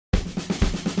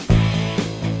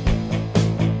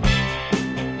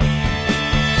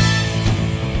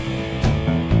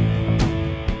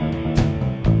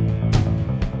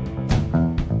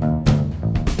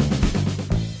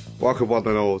Welcome one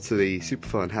and all to the Super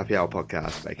Fun Happy Hour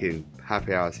podcast, making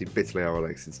happy hour seem bitterly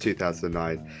ironic since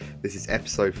 2009. This is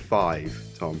episode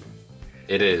 5, Tom.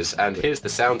 It is, and here's the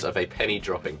sound of a penny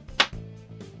dropping.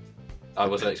 I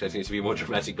wasn't expecting it to be more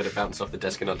dramatic, but it bounced off the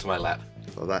desk and onto my lap.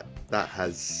 Well, that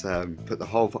has put the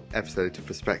whole episode into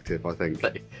perspective, I think.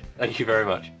 Thank you very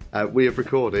much. We have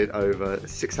recorded over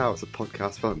 6 hours of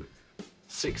podcast fun.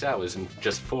 6 hours and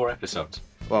just 4 episodes.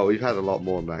 Well, we've had a lot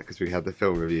more than that because we had the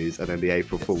film reviews and then the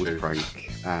April Fool's true.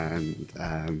 prank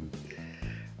and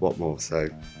what more. So,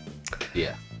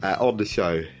 Yeah. on the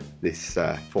show this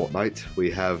fortnight,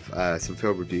 we have some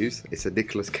film reviews. It's a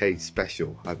Nicolas Cage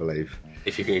special, I believe.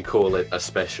 If you can call it a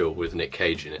special with Nick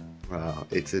Cage in it. Well,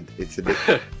 it's a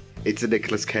it's a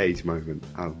Nicolas Cage moment.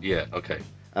 Yeah, okay.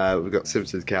 We've got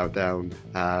Simpsons Countdown,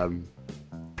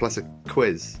 plus a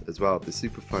quiz as well, the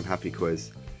Super Fun Happy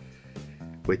Quiz,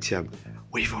 which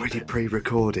we've already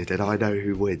pre-recorded, and I know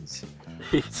who wins.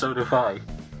 So do I.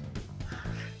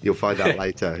 You'll find out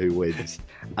later who wins.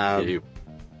 You.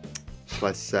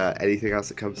 Plus anything else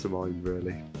that comes to mind,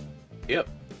 really. Yep.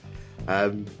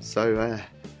 So,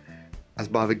 as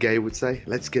Marvin Gaye would say,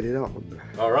 let's get it on.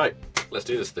 Alright, let's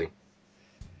do this thing.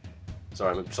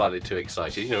 Sorry, I'm slightly too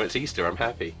excited. You know, it's Easter, I'm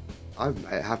happy. I'm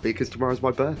happy because tomorrow's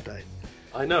my birthday.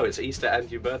 I know, it's Easter and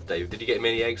your birthday. Did you get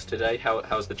many eggs today?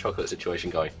 How's the chocolate situation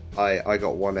going? I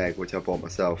got one egg, which I bought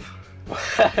myself.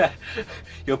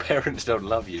 Your parents don't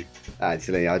love you.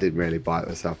 Actually, I didn't really buy it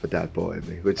myself, but Dad bought it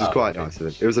me, which is Oh, quite okay. nice of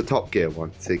him. It was a Top Gear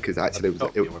one, see, because actually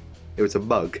it was a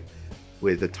mug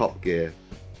with a Top Gear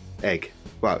egg.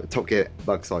 Well, a Top Gear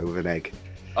mug, sorry, with an egg.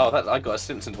 Oh, I got a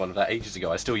Simpsons one of that ages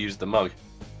ago. I still use the mug.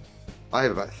 I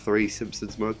have about 3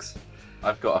 Simpsons mugs.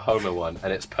 I've got a Homer one,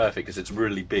 and it's perfect because it's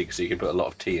really big, so you can put a lot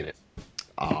of tea in it.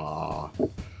 Ah,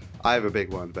 I have a big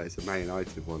one, but it's a Man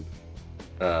United one.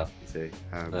 You see,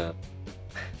 but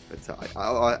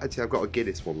actually, I've got a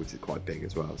Guinness one, which is quite big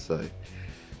as well. So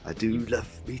I do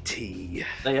love me tea.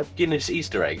 They have Guinness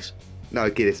Easter eggs. No,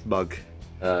 a Guinness mug.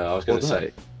 I was going to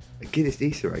say. A Guinness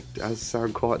Easter egg does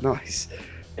sound quite nice.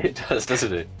 It does,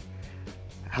 doesn't it?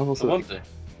 How else I wonder.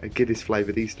 a Guinness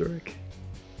flavoured Easter egg?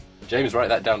 James, write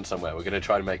that down somewhere. We're going to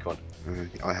try and make one.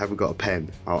 I haven't got a pen.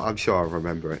 I'm sure I'll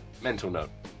remember it. Mental note.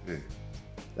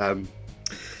 Yeah.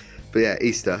 But yeah,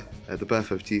 Easter, the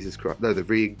birth of Jesus Christ. No,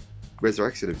 the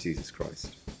resurrection of Jesus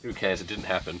Christ. Who cares? It didn't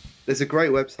happen. There's a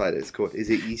great website. It's called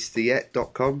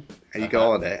isiteasteryet.com, and you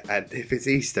go on it, and if it's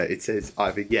Easter, it says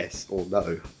either yes or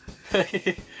no.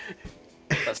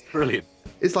 That's brilliant.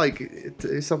 It's like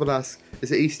if someone asks,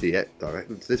 "Is it Easter yet?" Direct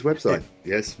to this website.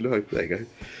 Yes, no. There you go.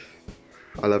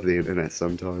 I love the internet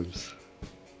sometimes.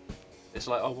 It's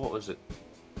like, oh, what was it?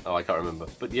 Oh, I can't remember.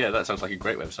 But yeah, that sounds like a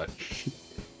great website.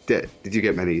 Did you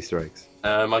get many Easter eggs?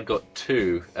 I got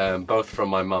 2, both from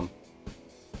my mum.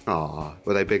 Ah,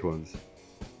 were they big ones?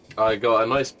 I got a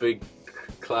nice big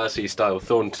classy style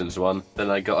Thornton's one,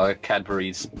 then I got a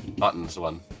Cadbury's Buttons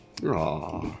one.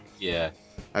 Ah, Yeah.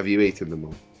 have you eaten them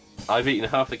all? I've eaten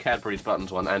half the Cadbury's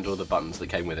Buttons one and all the buttons that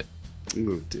came with it.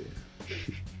 Oh dear.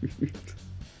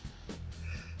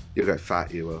 You'll get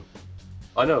fat, you will.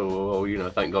 I know, well, you know,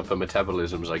 thank God for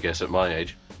metabolisms, I guess, at my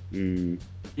age. Mm.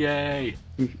 Yay!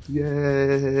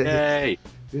 Yay! Yay!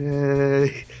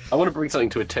 Yay! I want to bring something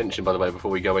to attention, by the way,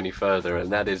 before we go any further, and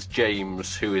that is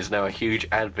James, who is now a huge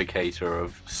advocate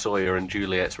of Sawyer and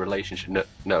Juliet's relationship.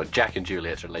 No, Jack and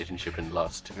Juliet's relationship in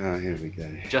Lost. Oh, here we go.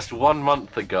 Just 1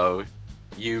 month ago,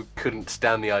 you couldn't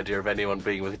stand the idea of anyone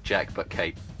being with Jack but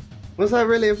Kate. Was that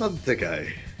really a month ago?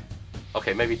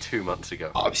 Okay, maybe 2 months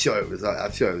ago. I'm sure it was.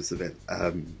 I'm sure it was a bit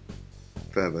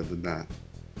further than that.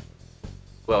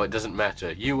 Well, it doesn't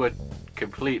matter. You were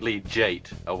completely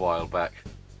jate a while back.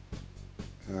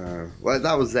 Well,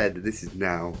 that was then. This is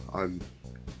now.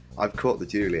 I've caught the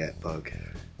Juliet bug.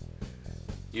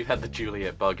 You've had the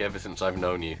Juliet bug ever since I've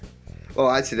known you. Well,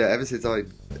 actually, no, ever since I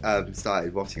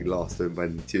started watching Lost, and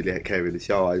when Juliet came in the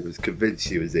show, I was convinced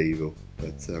she was evil.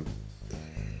 But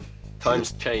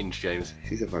Times change, James.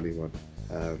 she's a funny one.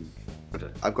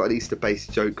 I've got an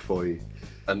Easter-based joke for you.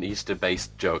 An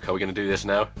Easter-based joke. Are we going to do this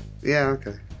now? Yeah,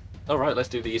 okay. Alright, let's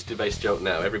do the Easter-based joke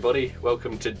now. Everybody,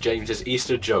 welcome to James's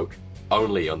Easter joke.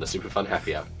 Only on the Super Fun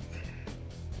Happy Hour.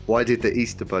 Why did the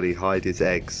Easter Bunny hide his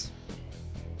eggs?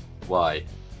 Why?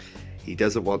 He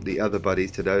doesn't want the other bunnies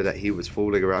to know that he was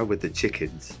fooling around with the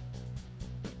chickens.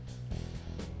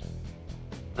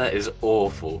 That is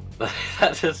awful.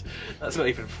 That's not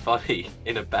even funny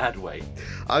in a bad way.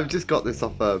 I've just got this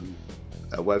off a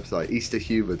website,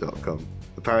 easterhumour.com.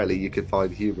 Apparently you can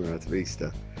find humour out of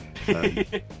Easter.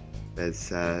 There's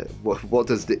what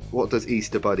does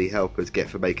Easter Bunny helpers get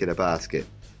for making a basket?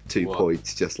 2 What?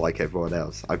 points, just like everyone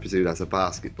else. I presume that's a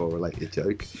basketball-related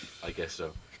joke. I guess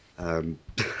so. Um,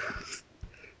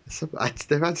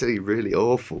 they're actually really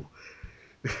awful.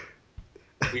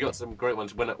 We got some great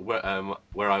ones where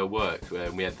I work.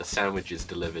 We had the sandwiches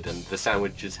delivered, and the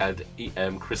sandwiches had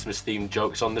Christmas-themed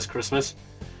jokes on this Christmas.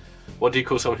 What do you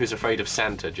call someone who's afraid of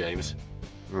Santa, James?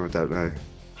 Oh, I don't know.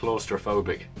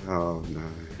 Claustrophobic. Oh,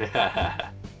 no.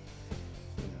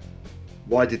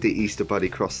 Why did the Easter Bunny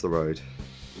cross the road?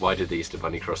 Why did the Easter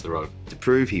Bunny cross the road? To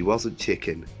prove he wasn't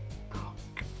chicken.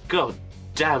 God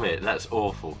damn it, that's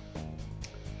awful.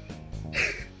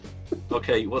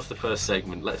 Okay, what's the first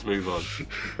segment? Let's move on.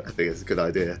 I think it's a good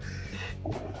idea.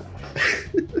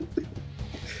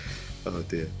 Oh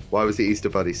dear. Why was the Easter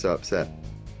Bunny so upset?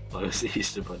 Why was the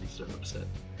Easter Bunny so upset?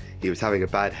 He was having a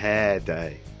bad hair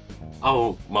day.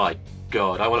 Oh my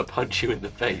god, I want to punch you in the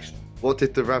face. What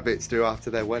did the rabbits do after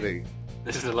their wedding?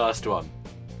 This is the last one.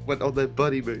 Went on their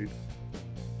honeymoon.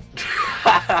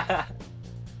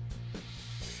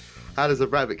 How does a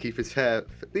rabbit keep his hair?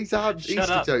 These aren't Shut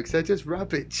Easter up. jokes, they're just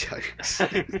rabbit jokes.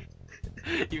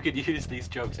 You can use these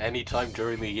jokes anytime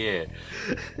during the year.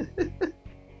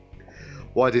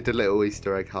 Why did the little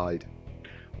Easter egg hide?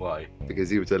 Why? Because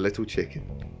he was a little chicken.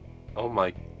 Oh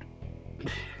my...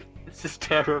 This is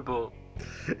terrible.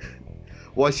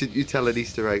 Why shouldn't you tell an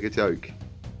Easter egg a joke?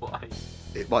 Why?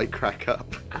 It might crack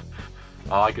up.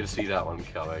 Oh, I can see that one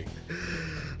coming.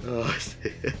 Oh,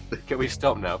 dear. Can we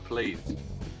stop now, please?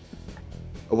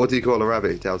 What do you call a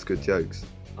rabbit who tells good jokes?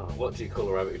 Oh, what do you call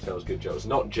a rabbit who tells good jokes?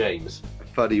 Not James.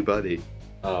 Funny bunny.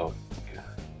 Oh.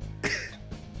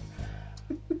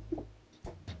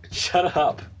 Shut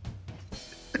up.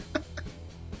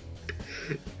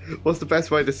 What's the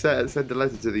best way to send a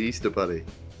letter to the Easter Bunny?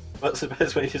 What's the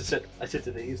best way to send a letter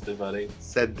to the Easter Bunny?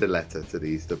 Send a letter to the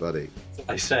Easter Bunny. That's what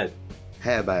I said.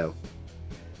 Hair mail.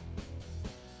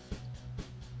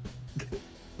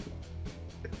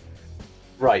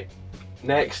 Right.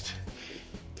 Next.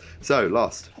 So,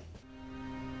 Lost.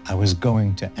 I was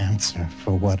going to answer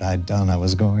for what I'd done. I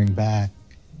was going back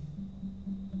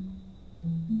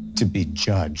to be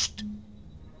judged.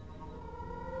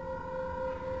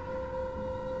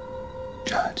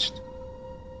 Judged.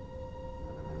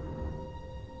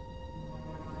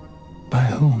 By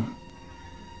whom?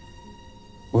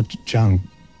 Well, John,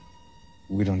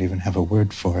 we don't even have a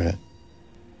word for it.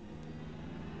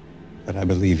 But I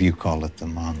believe you call it the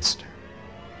monster.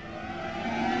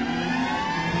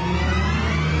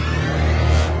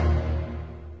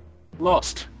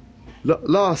 Lost.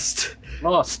 Lost.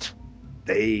 Lost.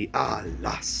 They are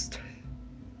lost.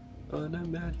 On a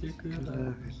magical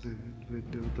island. The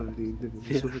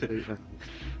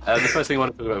The first thing I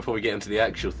want to talk about before we get into the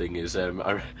actual thing is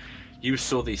you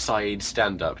saw the Saeed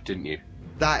stand-up, didn't you?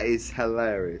 That is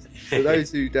hilarious. For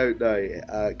those who don't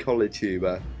know, College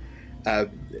Humor,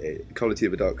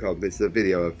 collegehumour.com is a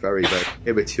video of very, very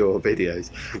immature videos,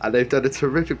 and they've done a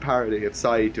terrific parody of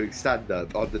Saeed doing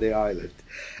stand-up on the island.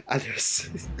 And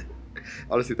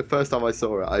honestly, the first time I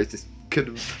saw it, I just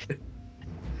couldn't.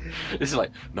 This is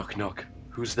like, knock knock.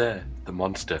 Who's there? The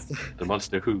monster. The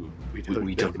monster who? We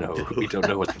don't know. We don't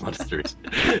know what the monster is.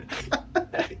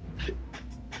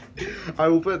 I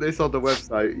will put this on the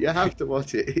website. You have to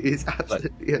watch it. It is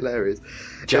absolutely hilarious.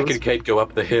 Jack and Kate go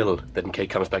up the hill, then Kate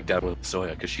comes back down with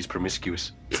Sawyer because she's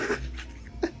promiscuous.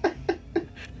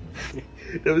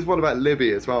 There was one about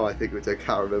Libby as well, I think, which I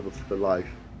can't remember for the life.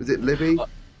 Was it Libby?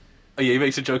 Oh yeah, he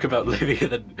makes a joke about Libby,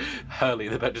 and then Hurley,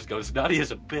 the man just goes,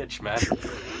 Nadia's a bitch, man.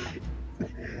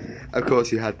 Of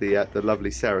course, you had the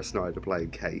lovely Sarah Snyder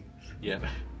playing Kate, Yeah.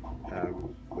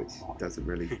 which doesn't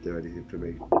really do anything for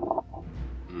me.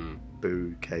 Mm.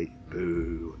 Boo, Kate.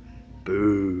 Boo.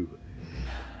 Boo.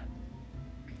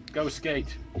 Go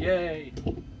skate. Yay.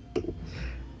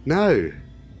 No.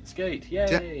 Skate.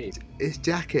 Yay. It's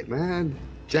Jacket, man.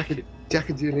 Jack and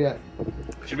Juliet.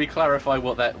 Should we clarify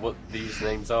what these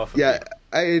names are for Yeah,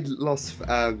 people? in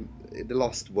the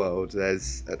Lost world,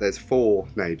 there's 4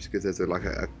 names because there's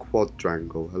a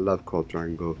quadrangle, a love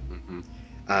quadrangle.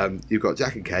 Mm-hmm. You've got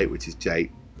Jack and Kate, which is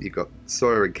Jake. You've got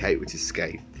Sawyer and Kate, which is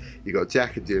Skate. You've got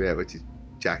Jack and Juliet, which is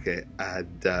Jacket,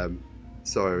 and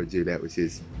Sawyer and Juliet, which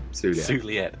is Suliet.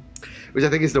 Suliet. Which I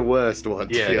think is the worst one,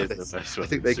 to Yeah, be it is honest. the best one. I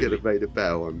think they could have Suli. made a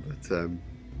better one, but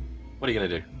What are you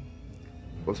gonna do?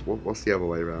 what's the other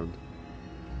way around?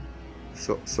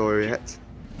 Sawyerette?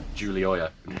 Julioya.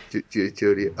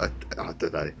 Juliet? I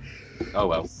don't know. Oh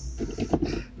well.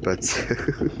 But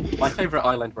My favourite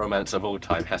island romance of all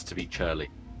time has to be Shirley.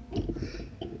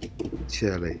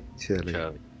 Shirley.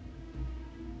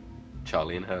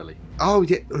 Charlie and Hurley. Oh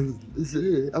yeah,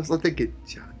 I was like thinking.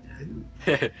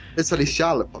 Then suddenly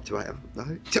Charlotte popped away. No,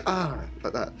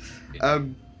 like that.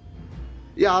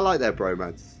 Yeah, I like their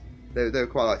bromance. They were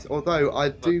quite nice. Although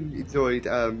I enjoyed.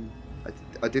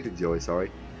 I did enjoy.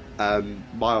 Sorry,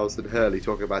 Miles and Hurley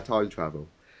talking about time travel.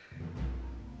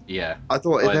 Yeah. I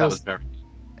thought That was very.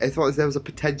 I thought there was a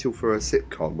potential for a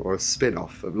sitcom or a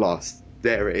spin-off of Lost.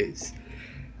 There it is.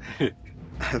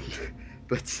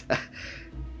 But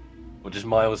Or just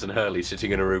Miles and Hurley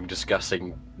sitting in a room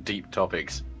discussing deep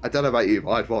topics. I don't know about you,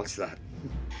 but I'd watch that.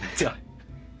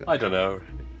 I don't know.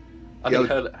 I Yeah,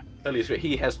 think Hurley's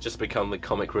he has just become the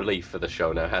comic relief for the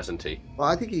show now, hasn't he? Well,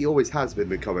 I think he always has been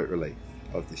the comic relief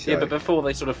of the show. Yeah, but before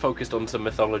they sort of focused on some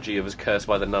mythology of his curse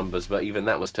by the numbers, but even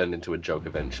that was turned into a joke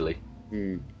eventually.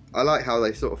 I like how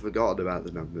they sort of forgotten about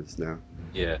the numbers now.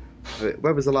 Yeah.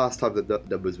 When was the last time the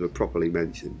numbers were properly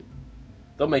mentioned?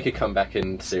 They'll make a comeback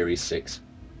in Series 6.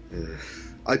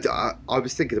 I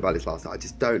was thinking about this last night. I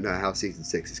just don't know how season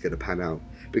 6 is going to pan out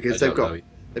because they've got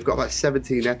about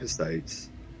 17 episodes,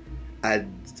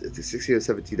 and 16 or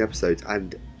 17 episodes,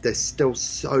 and there's still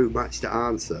so much to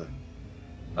answer.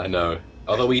 I know.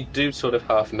 Although we do sort of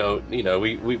half know,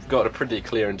 we've got a pretty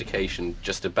clear indication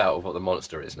just about what the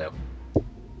monster is now.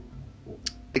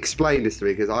 Explain this to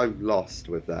me because I'm lost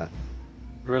with that.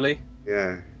 Really?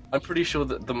 Yeah. I'm pretty sure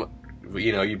that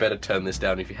you better turn this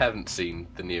down if you haven't seen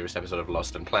the nearest episode of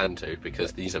Lost and plan to,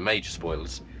 because these are major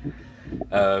spoilers.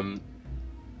 The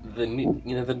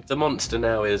monster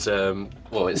now is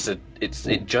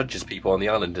it judges people on the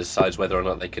island, decides whether or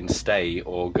not they can stay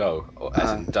or go, or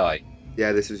as in die.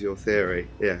 Yeah, this is your theory.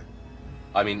 Yeah.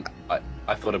 I mean,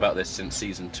 I've thought about this since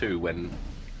season 2 when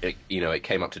it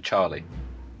came up to Charlie.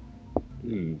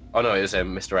 Oh no, it was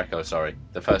Mr. Echo. Sorry,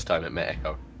 the first time it met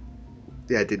Echo.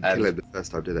 Yeah, it didn't kill him the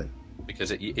first time, did it? Because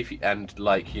if you go onto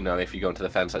the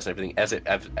fan sites and everything,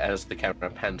 as the camera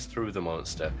pans through the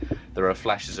monster, there are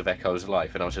flashes of Echo's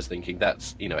life, and I was just thinking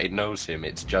that's it knows him,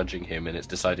 it's judging him, and it's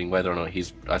deciding whether or not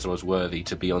he's, I suppose, worthy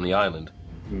to be on the island.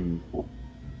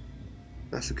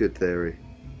 That's a good theory.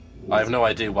 I have no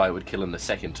idea why it would kill him the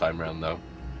second time round, though.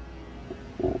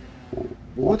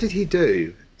 What did he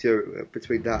do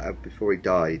between that and before he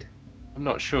died? I'm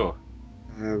not sure.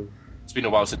 It's been a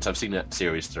while since I've seen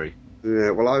Series 3.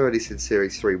 Yeah, well, I've only seen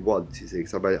Series 3 once, you see,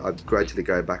 so I'm gradually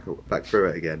going back through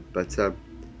it again. But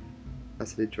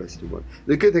that's an interesting one.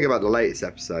 The good thing about the latest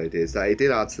episode is that it did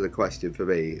answer the question for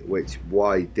me,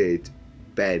 why did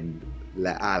Ben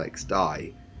let Alex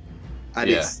die? And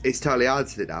it's totally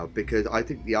answered it now, because I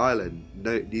think the island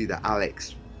knew that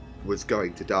Alex was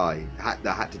going to die,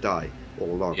 had to die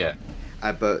all along. Yeah.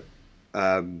 But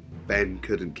Ben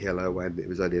couldn't kill her when it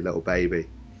was only a little baby.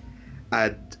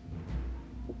 And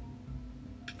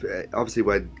obviously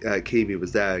when Kimi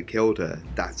was there and killed her,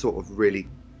 that sort of really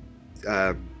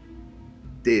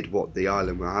did what the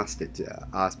island asked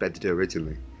Ben to do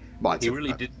originally.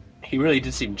 He really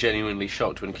did seem genuinely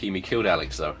shocked when Kimi killed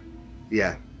Alex, though.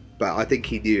 Yeah, but I think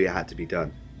he knew it had to be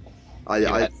done.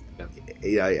 I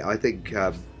think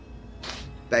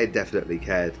Ben definitely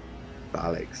cared for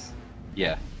Alex.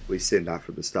 Yeah. We've seen that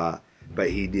from the start, but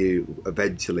he knew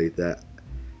eventually that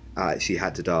she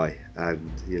had to die,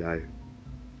 and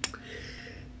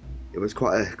it was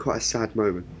quite a sad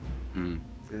moment.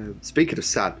 Speaking of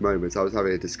sad moments, I was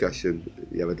having a discussion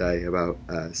the other day about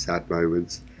sad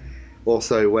moments.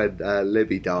 Also, when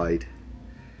Libby died.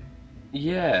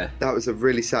 Yeah. That was a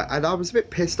really sad... And I was a bit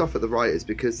pissed off at the writers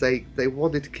because they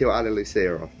wanted to kill Ana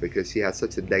Lucia off because she had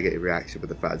such a negative reaction with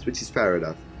the fans, which is fair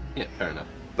enough. Yeah, fair enough.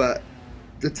 But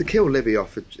to kill Libby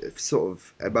off a sort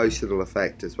of emotional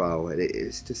effect as well, and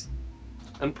it's just...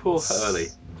 And poor Hurley.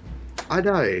 I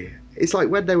know. It's like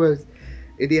when they were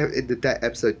in the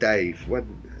episode Dave, when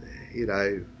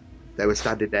they were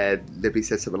standing there, and Libby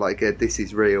said something like "This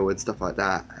is real" and stuff like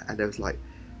that, and it was like,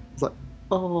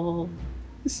 oh,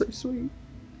 it's so sweet.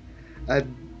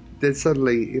 And then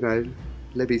suddenly,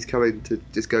 Libby's coming to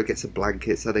just go get some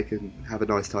blankets so they can have a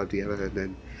nice time together, and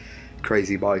then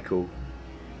crazy Michael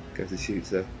goes and shoots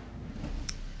her.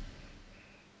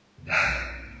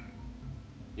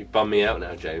 You bum me out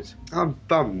now, James. I'm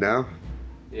bummed now.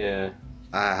 Yeah.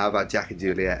 How about Jack and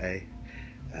Juliet, eh?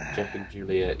 Jack and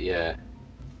Juliet, yeah.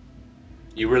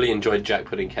 You really enjoyed Jack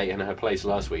putting Kate in her place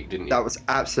last week, didn't you? That was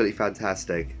absolutely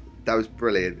fantastic. That was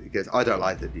brilliant, because I don't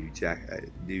like the new Jack,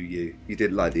 new you. You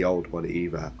didn't like the old one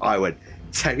either. I went,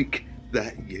 take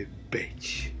that, you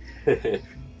bitch.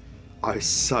 I was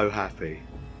so happy.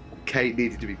 Kate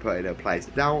needed to be put in her place.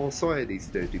 Now all Sawyer needs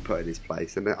to do is be put in his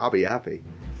place, and I'll be happy.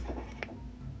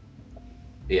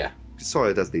 Yeah.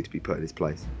 Sawyer does need to be put in his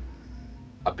place.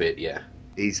 A bit, yeah.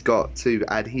 He's got to,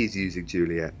 and he's using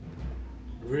Juliet.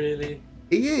 Really?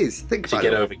 He is. Think to about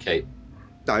get it. over Kate.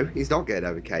 No, he's not getting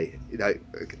over Kate. You know,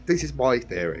 this is my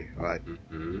theory. Right.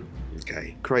 Mm-hmm.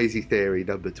 Okay. Crazy theory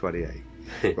number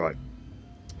 28. Right.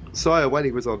 Sawyer, when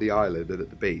he was on the island and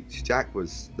at the beach, Jack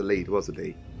was the lead, wasn't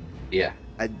he? Yeah.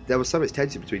 And there was so much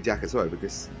tension between Jack and Sawyer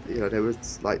because, you know, they were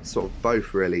like sort of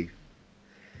both really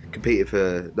competing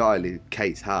for not only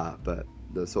Kate's heart, but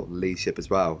the sort of leadership as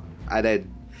well. And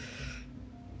then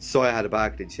Sawyer had a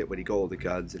bargaining chip when he got all the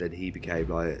guns, and then he became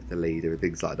like the leader and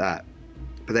things like that.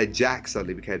 But then Jack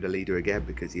suddenly became the leader again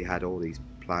because he had all these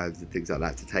plans and things like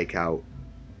that to take out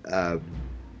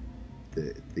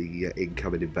the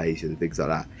incoming invasion and things like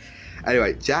that.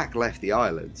 Anyway, Jack left the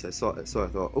island, so I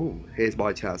thought, oh, here's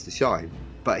my chance to shine.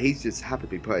 But he's just happened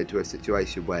to be put into a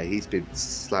situation where he's been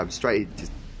slammed straight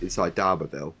inside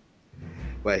Dharmaville,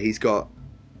 where he's got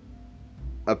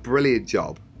a brilliant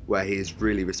job where he is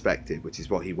really respected, which is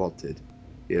what he wanted.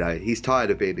 You know, he's tired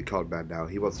of being a con man now.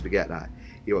 He wants to get that.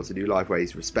 He wants a new life where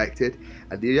he's respected,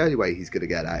 and the only way he's going to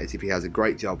get that is if he has a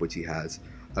great job, which he has,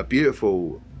 a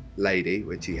beautiful lady,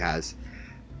 which he has,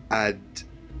 and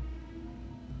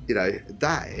you know,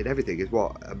 that in everything is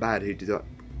what a man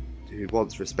who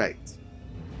wants respect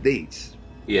needs.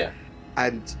 Yeah.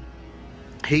 And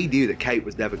he knew that Kate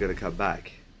was never going to come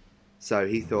back, so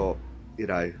he thought, you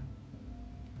know.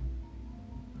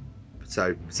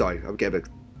 So sorry, I'm getting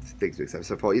things mixed up.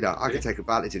 So I thought, you know, I can take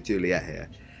advantage of Juliet here,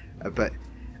 but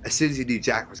as soon as he knew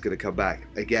Jack was going to come back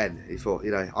again, he thought,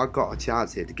 you know, I've got a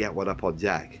chance here to get one up on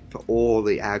Jack for all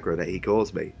the aggro that he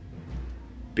caused me,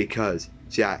 because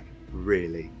Jack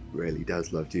really, really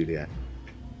does love Juliet.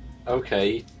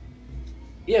 Okay.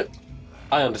 Yep,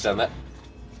 I understand that.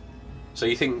 So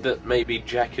you think that maybe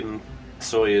Jack and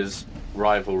Sawyer's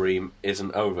rivalry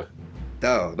isn't over?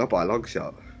 No, not by a long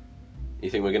shot. You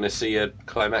think we're going to see a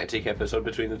climactic episode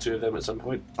between the two of them at some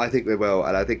point? I think they will,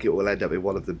 and I think it will end up in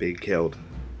one of them being killed.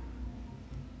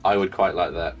 I would quite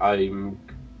like that. I'm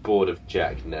bored of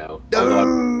Jack now.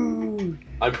 No!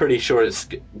 I'm pretty sure it's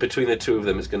between the two of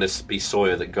them. It's going to be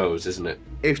Sawyer that goes, isn't it?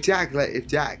 If Jack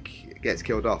gets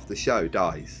killed off, the show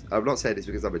dies. I'm not saying this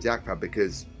because I'm a Jack fan,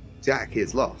 because Jack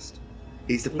is lost.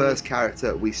 He's the first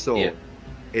character we saw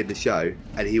in the show,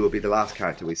 and he will be the last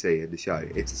character we see in the show.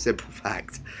 It's a simple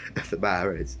fact of the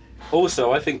matter is.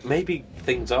 Also, I think maybe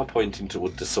things are pointing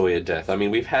toward the Sawyer death. I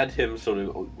mean, we've had him sort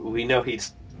of. We know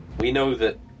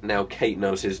that now Kate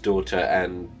knows his daughter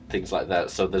and things like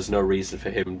that, so there's no reason for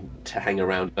him to hang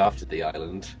around after the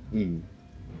island. Mm.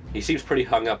 He seems pretty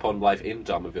hung up on life in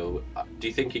Dharmaville. Do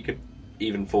you think he could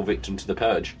even fall victim to the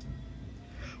Purge?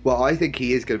 Well, I think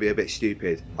he is going to be a bit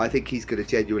stupid. I think he's going to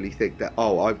genuinely think that,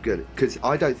 oh, I'm good. Because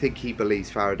I don't think he believes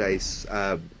Faraday's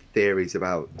theories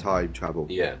about time travel.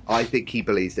 Yeah. I think he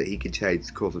believes that he can change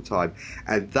the course of time.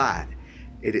 And that,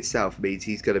 in itself, means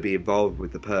he's going to be involved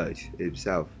with the Purge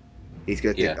himself. He's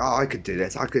going to think, oh, I could do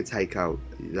this. I could take out,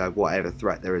 you know, whatever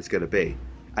threat there is going to be.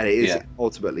 And it is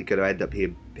ultimately going to end up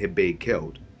him being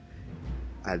killed.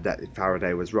 And that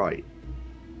Faraday was right.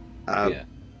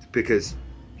 Because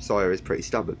Sawyer is pretty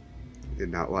stubborn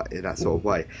in that sort of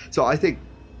way. So I think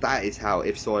that is how,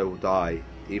 if Sawyer will die,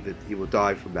 either he will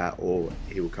die from that or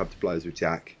he will come to blows with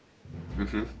Jack.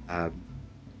 Mm-hmm.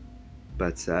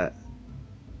 But I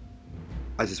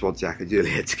just want Jack and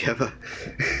Juliet together.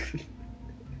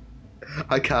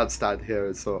 I can't stand here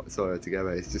and Sawyer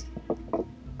together. It's just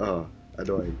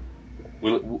annoying.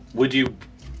 Would you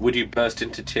burst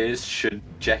into tears should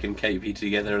Jack and Kate be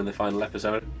together in the final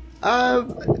episode?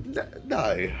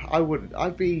 No, I wouldn't. I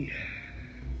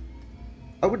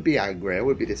wouldn't be angry. I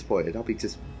wouldn't be disappointed. I'll be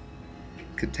just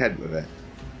content with it.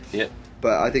 Yeah.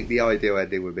 But I think the ideal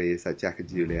ending would be is that Jack and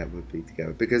Juliet would be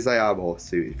together because they are more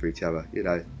suited for each other. You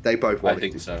know, they both wanted. I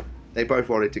think so. They both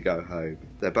wanted to go home.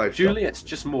 They're both. Juliet's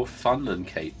just more fun than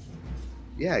Kate.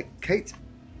 Yeah, Kate's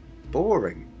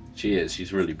boring. She is.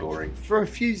 She's really boring. For a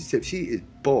fugitive, she is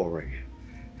boring.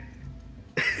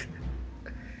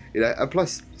 You know, and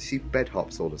plus she bed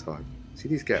hops all the time. She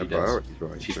needs to get her priorities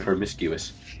right. She's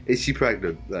promiscuous. Is she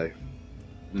pregnant though?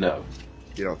 No.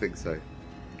 You don't think so?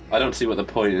 I don't see what the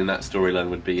point in that storyline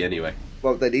would be anyway.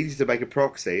 Well, they needed to make a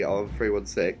proxy on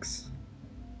 316.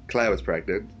 Claire was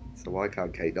pregnant, so why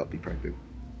can't Kate not be pregnant?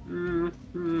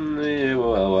 Yeah,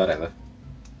 well, whatever.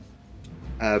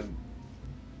 I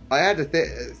had a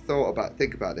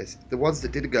think about this. The ones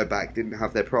that didn't go back didn't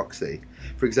have their proxy.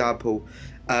 For example,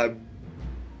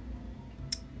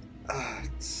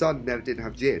 Sun never didn't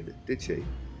have Jin, did she?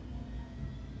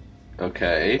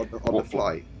 Okay. On the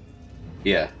flight.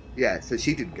 Yeah. Yeah, so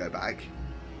she didn't go back.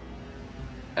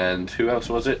 And who else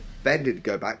was it? Ben didn't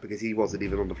go back because he wasn't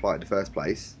even on the flight in the first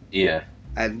place. Yeah.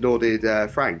 and nor did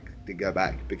Frank. Didn't go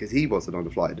back because he wasn't on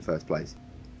the flight in the first place.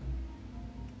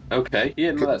 Okay,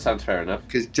 yeah, no, that sounds fair enough.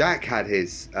 Because Jack had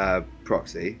his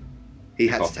proxy, he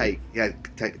had to take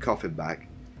the coffin back.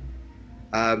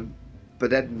 But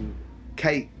then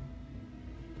Kate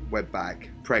went back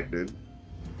pregnant,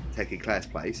 taking Claire's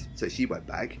place, so she went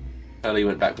back. Hurley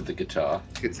went back with the guitar.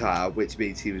 Which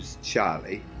means he was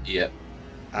Charlie. Yep.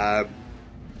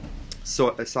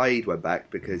 So Saeed went back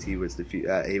because he was the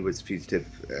fugitive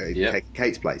taking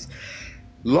Kate's place.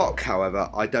 Locke, however,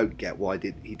 I don't get why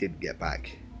he didn't get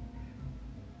back.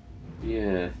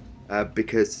 Yeah.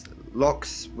 Because Locke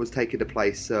was taking the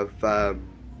place of.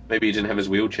 Maybe he didn't have his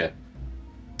wheelchair.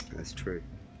 That's true.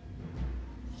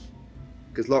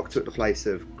 Because Locke took the place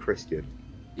of Christian.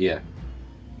 Yeah.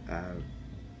 I'll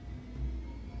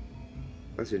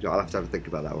have to have a think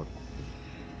about that one.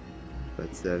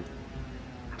 But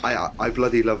I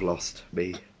bloody love Lost,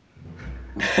 me.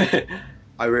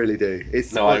 I really do.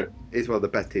 It's one of the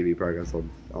best TV programs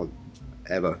on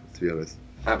ever, to be honest.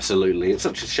 Absolutely. It's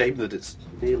such a shame that it's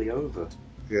nearly over.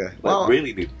 Yeah. Well,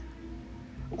 really.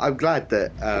 I'm glad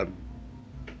that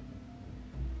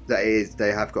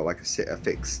they have got like a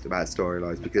fixed amount of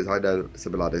storylines, because I know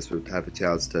something like this would have a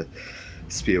chance to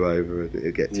spew over and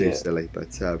it'll get too silly.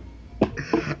 But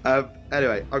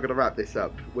anyway, I'm going to wrap this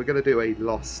up. We're going to do a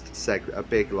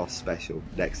big Lost special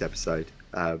next episode,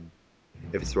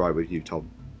 if it's all right with you, Tom.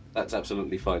 That's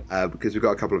absolutely fine. Because we've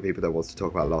got a couple of people that wants to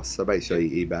talk about Lost, so make sure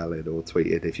you email in or tweet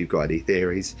in if you've got any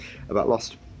theories about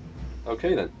Lost.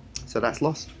 Okay then. So that's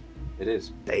Lost. It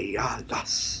is. They are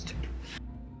lost.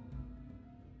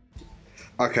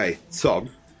 Okay, Tom.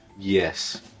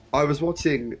 Yes. I was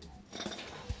watching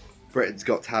Britain's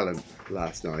Got Talent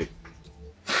last night,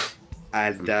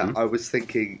 and I was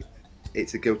thinking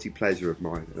it's a guilty pleasure of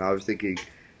mine, and I was thinking,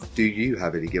 do you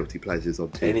have any guilty pleasures on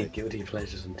TV? Any guilty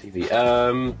pleasures on TV?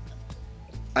 And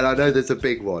I know there's a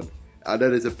big one. I know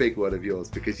there's a big one of yours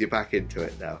because you're back into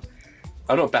it now.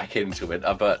 I'm not back into it,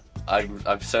 but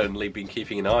I've certainly been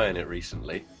keeping an eye on it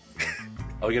recently.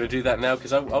 Are we going to do that now?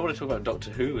 Because I want to talk about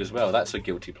Doctor Who as well. That's a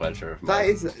guilty pleasure of mine. That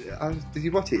is. Did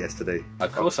you watch it yesterday?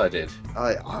 Of course I did.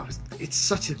 It's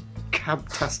such a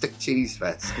camptastic cheese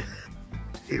fest.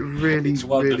 It really, it's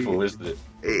wonderful, isn't it?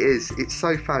 It is. It's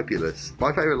so fabulous.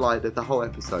 My favourite line of the whole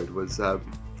episode was,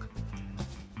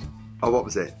 what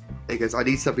was it? He goes, "I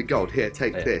need something gold. Here,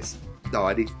 take this." No,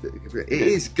 I need. It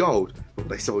is gold. Well,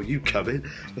 they saw you coming.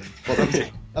 Well,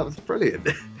 that was brilliant.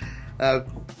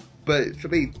 But for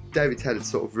me, David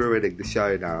Tennant's sort of ruining the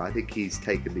show now. I think he's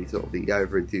taken the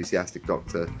over-enthusiastic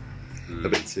Doctor a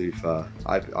bit too far.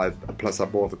 Plus,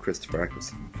 I'm more of a Christopher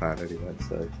Eccleston fan anyway.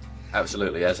 So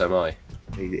absolutely, as am I.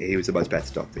 He was a much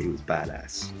better Doctor. He was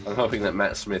badass. I'm hoping that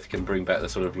Matt Smith can bring back the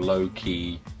sort of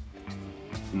low-key,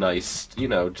 nice,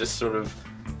 just sort of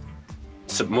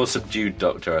more subdued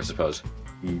Doctor, I suppose.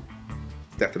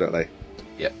 Definitely.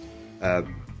 Yeah.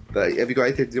 But have you got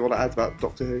anything you want to add about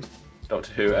Doctor Who?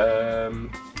 Doctor Who,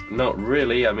 not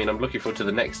really. I mean, I'm looking forward to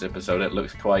the next episode. It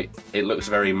looks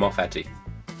very Moffat-y.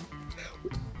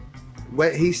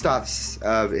 When he starts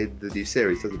in the new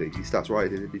series, doesn't he? He starts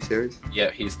writing in the new series. Yeah,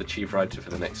 he's the chief writer for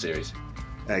the next series.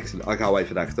 Excellent. I can't wait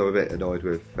for that because I'm a bit annoyed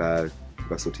with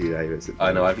Russell T Davies.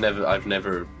 I know. I've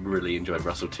never really enjoyed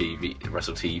Russell T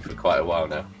for quite a while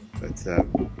now. But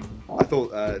I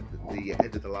thought the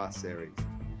end of the last series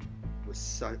was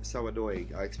so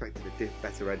annoying. I expected a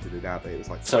better ending than that, but it was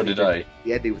like. So did I.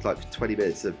 The ending was like 20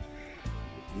 minutes of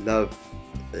love.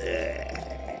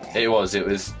 It was.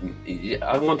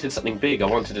 I wanted something big. I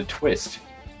wanted a twist.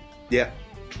 Yeah,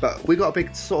 but we got a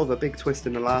big twist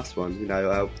in the last one.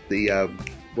 The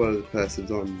one of the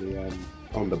persons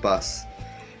on the bus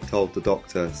told the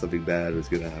Doctor something bad was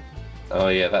going to happen. Oh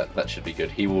yeah, that should be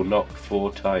good. He will knock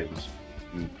 4 times,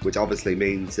 which obviously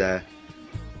means I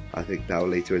think that will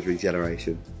lead to his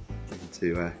regeneration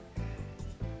into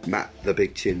Matt the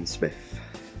Big Chin Smith.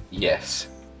 Yes,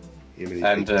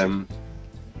 and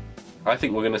I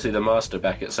think we're going to see the Master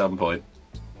back at some point.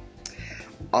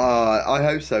 I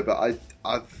hope so, but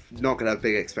I'm not going to have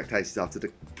big expectations after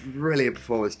the brilliant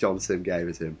performance John Sim gave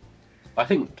as him. I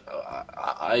think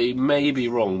I may be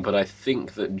wrong, but I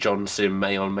think that John Sim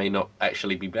may or may not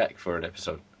actually be back for an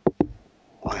episode.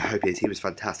 I hope he is. He was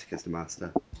fantastic as the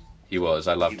Master. He was.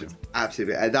 I loved him.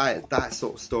 Absolutely. And that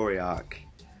sort of story arc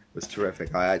was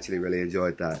terrific. I actually really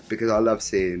enjoyed that because I love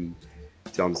seeing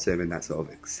John Sim in that sort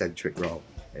of eccentric role.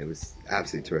 It was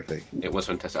absolutely terrific. It was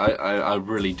fantastic. I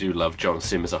really do love John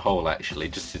Sim as a whole, actually.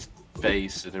 Just his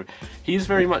face. And he's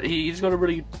very much... He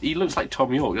looks like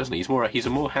Tom York, doesn't he? He's a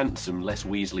more handsome, less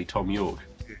Weasley Tom York.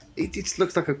 He just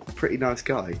looks like a pretty nice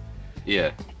guy.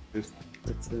 Yeah.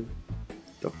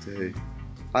 Doctor Who.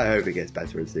 I hope it gets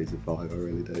better in season 5. I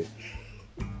really do.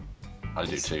 I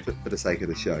do too. For the sake of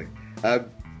the show.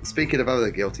 Speaking of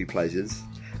other guilty pleasures,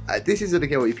 this isn't a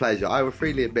guilty pleasure. I will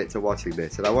freely admit to watching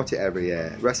this, and I watch it every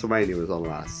year. WrestleMania was on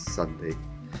last Sunday.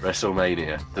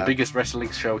 WrestleMania, the biggest wrestling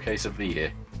showcase of the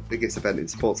year. Biggest event in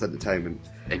sports entertainment.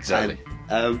 Exactly.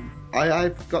 And,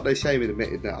 I've got no shame in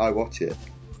admitting that I watch it.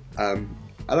 And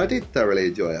I did thoroughly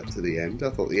enjoy it up to the end. I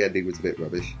thought the ending was a bit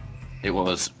rubbish. It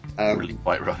was really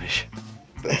quite rubbish.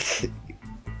 But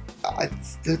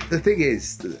the thing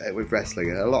is, with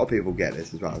wrestling, and a lot of people get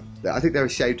this as well, I think they're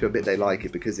ashamed to admit they like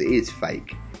it because it is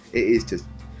fake. It is just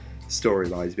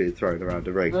storylines being thrown around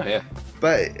the ring. Oh, yeah.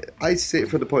 But I see it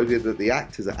from the point of view that the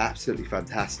actors are absolutely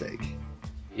fantastic.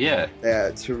 Yeah.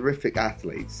 They're terrific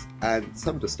athletes, and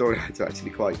some of the storylines are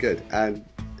actually quite good. And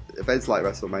events like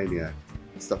WrestleMania,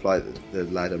 stuff like the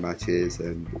ladder matches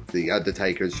and the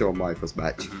Undertaker and Shawn Michaels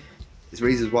match, is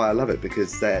reasons why I love it,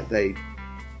 because they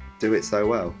do it so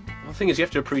well. The thing is, you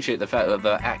have to appreciate the fact that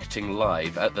they're acting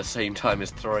live at the same time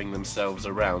as throwing themselves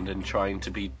around and trying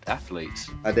to be athletes.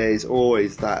 And there's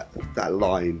always that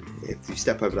line. If you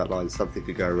step over that line, something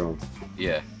could go wrong.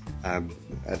 Yeah. And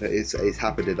it's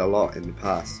happened in a lot in the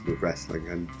past with wrestling,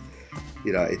 and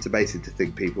you know, it's amazing to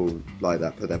think people like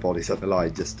that put their bodies on the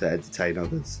line just to entertain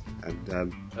others.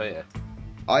 And Oh yeah.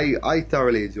 I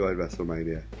thoroughly enjoyed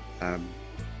WrestleMania.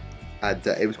 And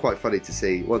it was quite funny to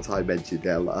see, once I mentioned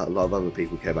it, a lot of other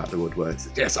people came out of the woodwork and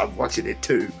said, yes, I'm watching it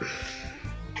too.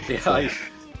 Yeah,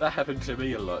 that happened to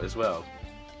me a lot as well.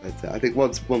 But I think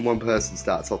when one person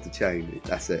starts off the chain,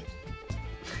 that's it.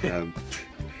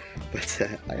 But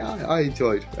I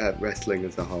enjoyed wrestling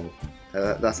as a whole.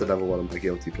 That's another one of my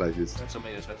guilty pleasures.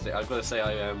 WrestleMania 20. I've got to say,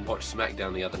 I watched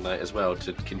SmackDown the other night as well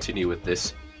to continue with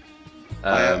this.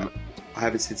 I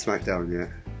haven't seen SmackDown yet.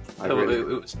 It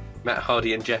was Matt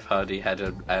Hardy and Jeff Hardy had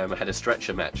a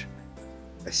stretcher match.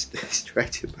 A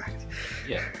stretcher match?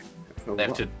 Yeah. Oh,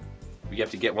 you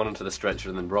have to get one onto the stretcher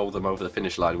and then roll them over the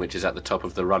finish line, which is at the top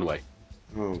of the runway.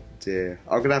 Oh dear.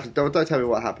 I'm gonna have to. Don't tell me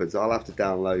what happens. I'll have to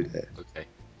download it. Okay.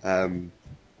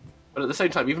 But at the same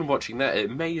time, even watching that, it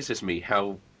amazes me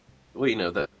how,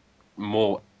 that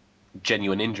more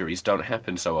genuine injuries don't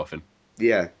happen so often.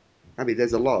 Yeah. I mean,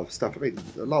 there's a lot of stuff. I mean,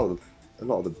 a lot of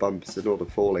the bumps and all the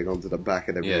falling onto the back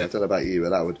and everything. Yeah. I don't know about you,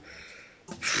 but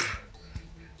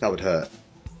that would hurt.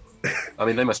 I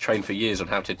mean, they must train for years on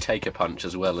how to take a punch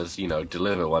as well as,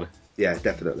 deliver one. Yeah,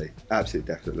 definitely.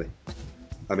 Absolutely, definitely.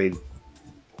 I mean,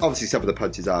 obviously some of the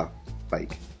punches are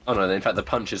fake. Oh no, in fact the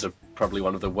punches are probably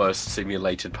one of the worst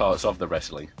simulated parts of the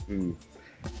wrestling.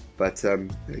 But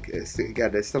again,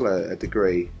 there's still a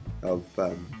degree of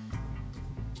a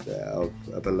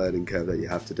learning curve that you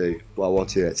have to do while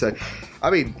watching it. So, I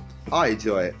mean, I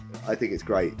enjoy it. I think it's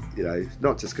great,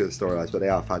 not just because of storylines, but they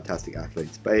are fantastic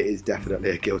athletes. But it is definitely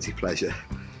a guilty pleasure.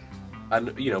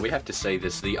 And, we have to say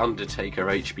this, the Undertaker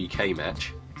HBK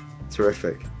match.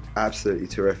 Terrific. Absolutely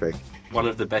terrific. One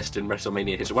of the best in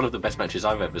WrestleMania history. One of the best matches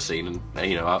I've ever seen.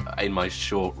 And, in my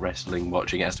short wrestling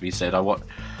watching, it has to be said, I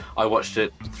watched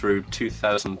it through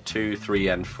 2002, 3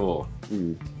 and 4.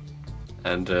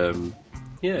 And,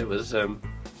 it was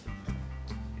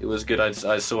good. I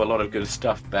saw a lot of good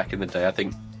stuff back in the day. I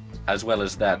think, as well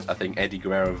as that, I think Eddie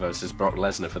Guerrero versus Brock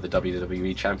Lesnar for the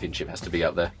WWE Championship has to be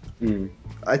up there.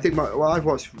 I think I've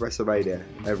watched WrestleMania,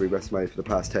 every WrestleMania for the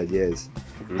past 10 years,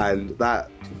 and that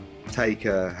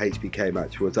Taker HBK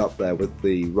match was up there with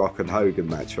the Rock and Hogan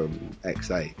match from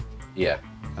XA. Yeah.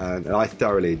 And I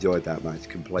thoroughly enjoyed that match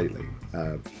completely.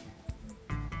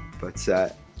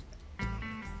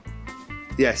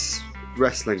 Yes,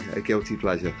 wrestling, a guilty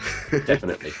pleasure.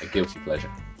 Definitely a guilty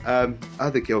pleasure.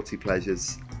 Other guilty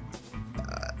pleasures,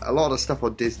 a lot of stuff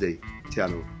on Disney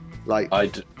Channel, like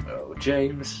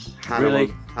James,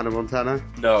 really? Hannah Montana.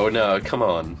 No, come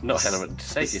on, not Hannah.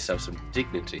 Save yourself some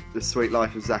dignity. The Sweet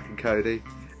Life of Zack and Cody,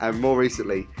 and more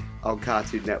recently on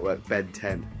Cartoon Network, Ben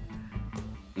 10.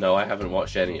 No, I haven't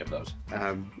watched any of those.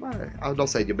 I'm not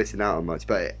saying you're missing out on much,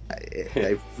 but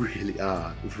they really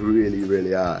are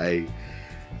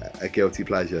a guilty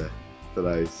pleasure for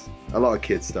those. A lot of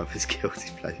kids stuff is guilty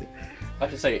pleasure. I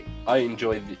have to say, I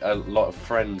enjoy a lot of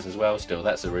Friends as well still.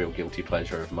 That's a real guilty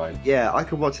pleasure of mine. Yeah, I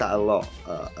can watch that a lot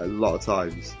of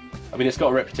times. I mean, it's got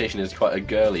a reputation as quite a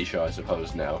girly show, I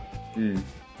suppose, now.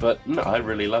 But no, I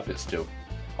really love it still.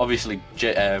 Obviously,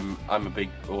 I'm a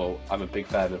big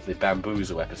fan of the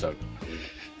Bamboozle episode.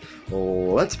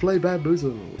 Oh, let's play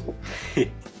Bamboozle.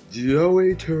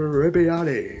 Joey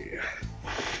Tribbiani.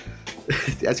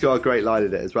 It's got a great line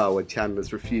in it as well when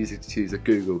Chandler's refusing to choose a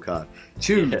Google card.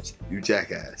 Choose, you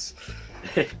jackass.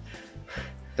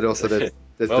 And also there's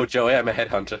Joey, I'm a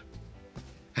headhunter.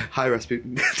 Hi,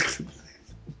 Rasputin.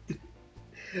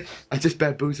 I just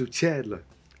bamboozled Chandler.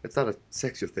 It's not a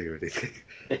sexual thing or anything.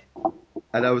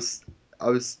 And I was,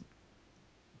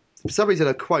 for some reason,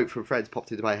 a quote from Friends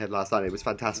popped into my head last night. It was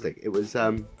fantastic. It was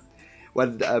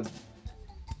when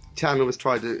Chandler was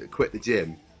trying to quit the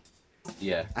gym,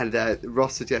 Yeah. and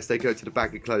Ross suggests they go to the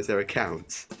bank and close their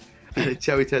accounts. And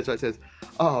Joey turns around and says,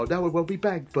 "Oh, now we won't be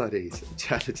bank buddies." And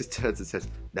Chandler just turns and says,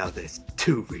 "Now there's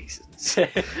 2 reasons."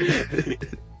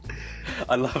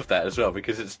 I love that as well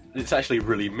because it's actually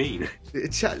really mean.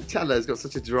 Chandler's got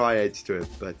such a dry edge to it,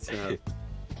 but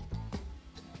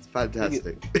it's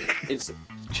fantastic. It's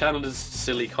Chandler's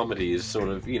silly comedy is sort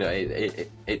of, you know,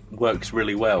 it works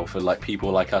really well for like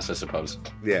people like us, I suppose.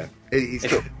 Yeah, he's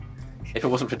got. If it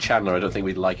wasn't for Chandler, I don't think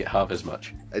we'd like it half as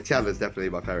much. Chandler's definitely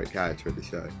my favourite character in the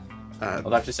show.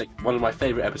 I'll have to say, one of my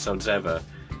favourite episodes ever,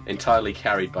 entirely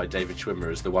carried by David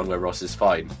Schwimmer, is the one where Ross is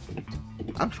fine.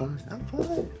 I'm fine.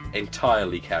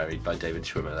 Entirely carried by David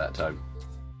Schwimmer that time.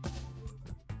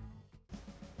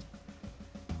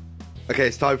 Okay,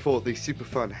 it's time for the super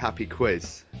fun Happy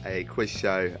Quiz, a quiz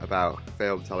show about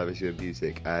film, television,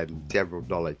 music, and general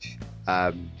knowledge.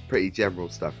 Pretty general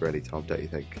stuff, really, Tom, don't you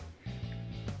think?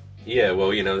 Yeah,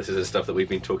 well, you know, this is the stuff that we've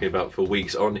been talking about for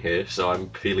weeks on here, so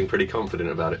I'm feeling pretty confident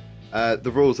about it.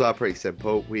 The rules are pretty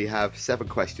simple. We have 7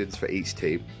 questions for each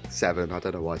team. 7, I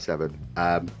don't know why 7.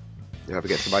 Whoever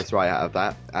gets the most right out of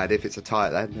that. And if it's a tie,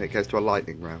 then it goes to a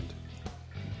lightning round.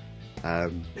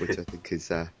 Which I think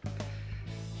is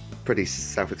pretty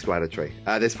self-explanatory.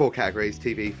 There's 4 categories: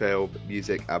 TV, film,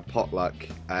 music, and potluck.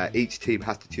 Each team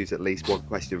has to choose at least 1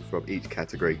 question from each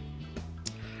category.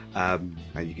 And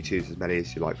you can choose as many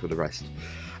as you like for the rest.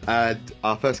 And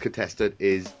our first contestant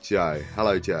is Joe.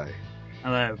 Hello, Joe.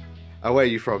 Hello. Where are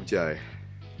you from, Joe?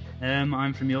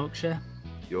 I'm from Yorkshire.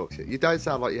 Yorkshire. You don't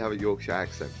sound like you have a Yorkshire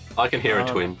accent. I can hear a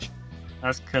twinge.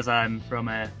 That's because I'm from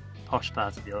a posh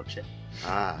part of Yorkshire.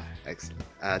 Ah, excellent.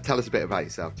 Tell us a bit about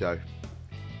yourself, Joe.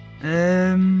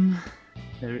 There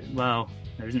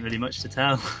isn't really much to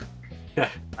tell.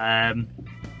 I've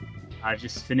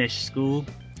just finished school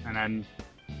and I'm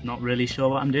not really sure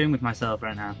what I'm doing with myself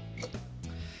right now.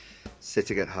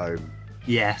 Sitting at home,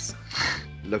 Yes.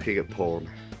 looking at porn.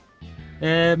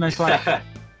 Most likely.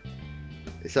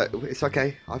 It's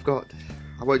okay. I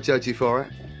won't judge you for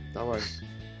it. Don't worry.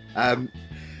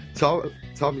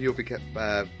 Tom, you'll be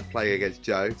playing against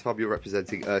Joe. Tom, you're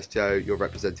representing us. Joe, you're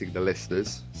representing the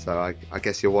listeners. So I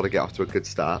guess you'll want to get off to a good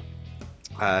start.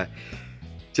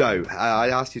 Joe, I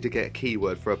asked you to get a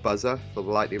keyword for a buzzer for the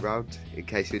lightning round in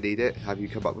case you need it. Have you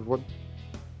come up with one?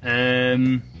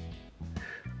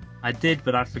 I did,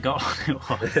 but I forgot what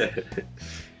it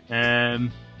was.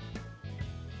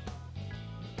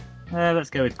 Let's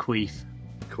go with queef.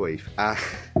 Queef.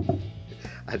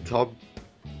 And Tom?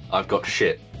 I've got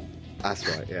shit. That's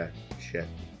right, yeah. Shit.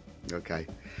 Okay.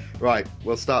 Right,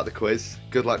 we'll start the quiz.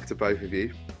 Good luck to both of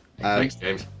you. Thanks,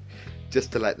 James.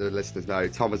 Just to let the listeners know,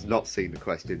 Tom has not seen the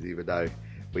questions, even though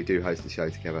we do host the show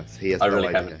together. So he has I no really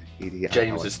idea. haven't.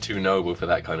 James is too noble for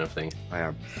that kind of thing. I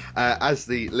am. As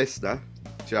the listener,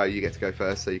 Joe, you get to go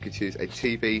first, so you can choose a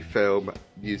TV, film,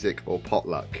 music, or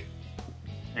potluck.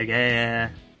 Okay,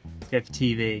 let's go for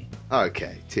TV.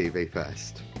 Okay, TV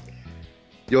first.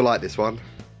 You'll like this one.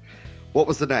 What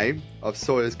was the name of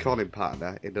Sawyer's conning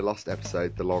partner in the lost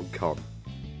episode, The Long Con?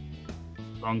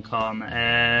 Long con.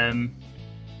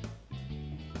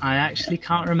 I actually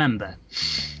can't remember.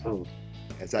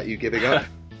 Is that you giving up?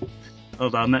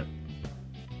 Hold on. No,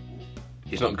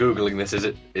 He's not Googling this,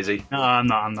 is he? I'm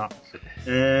not.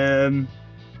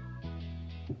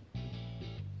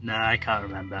 No, I can't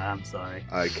remember. I'm sorry.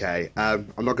 Okay. I'm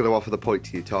not going to offer the point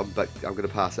to you, Tom, but I'm going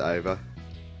to pass it over.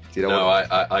 Do you know No, what?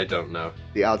 I don't know.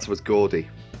 The answer was Gordy.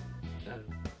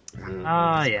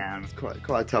 Oh, yeah. It's quite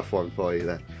a tough one for you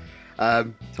there.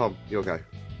 Tom, you'll go.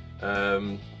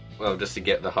 Well, just to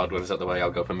get the hard ones out of the way,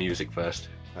 I'll go for music first.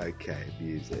 Okay,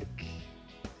 music.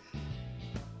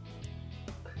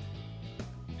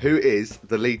 Who is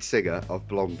the lead singer of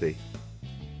Blondie?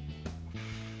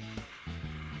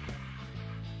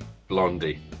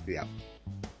 Blondie. Yeah.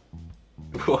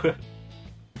 What?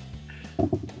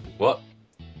 What?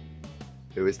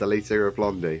 Who is the lead singer of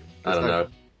Blondie? I don't know.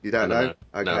 You don't I know?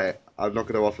 don't know. Okay, I'm not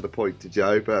going to offer the point to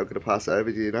Joe, but I'm going to pass it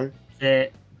over. Do you know? Is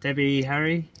it Debbie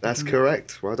Harry? That's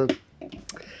correct. Well done.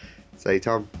 Say,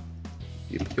 Tom,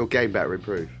 your game better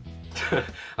improve.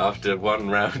 After one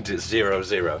round, it's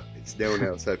 0-0. It's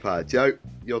 0-0 so far. Joe,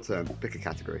 your turn. Pick a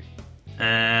category.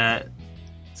 Let's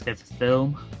go for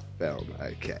film. Film.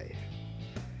 Okay.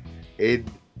 In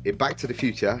Back to the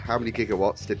Future, how many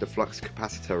gigawatts did the flux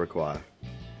capacitor require?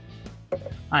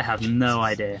 I have no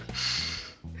idea.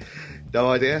 No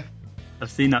idea?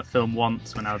 I've seen that film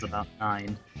once when I was about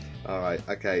 9. Alright,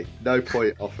 okay. No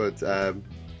point offered,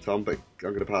 Tom, but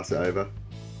I'm going to pass it over.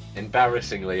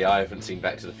 Embarrassingly, I haven't seen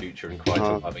Back to the Future in quite a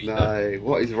Oh, while either. no.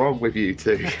 What is wrong with you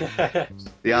two?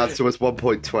 The answer was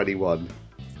 1.21.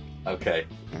 Okay.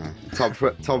 Tom,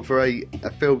 for a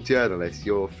film journalist,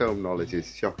 your film knowledge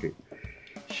is shocking.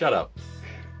 Shut up.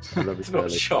 I love It's it, not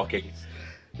really. shocking.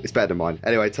 It's better than mine.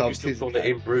 Anyway, Tom, You still choose call it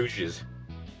in Bruges.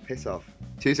 piss off.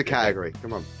 Choose a category.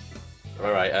 Come on.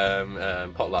 Alright,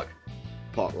 potluck.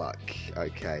 Potluck.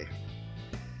 Okay.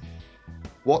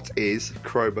 What is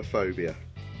chromophobia?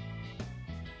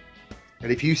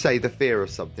 And if you say the fear of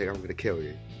something, I'm going to kill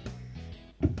you.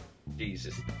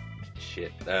 Jesus.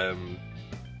 Shit.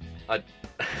 I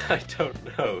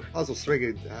don't know. I was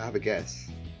swinging. Have a guess.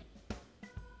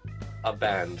 A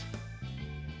band.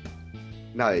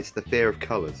 No, it's the fear of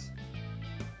colours.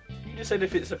 You just said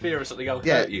if it's a fear of something, I'll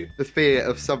Yeah, hurt you. the fear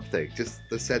of something. Just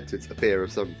the sentence, the fear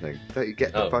of something. Don't you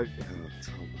get the Oh. phone? Oh,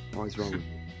 Tom, what is wrong with you?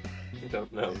 I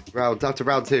don't know. After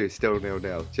round 2, still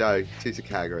 0-0. Joe, choose a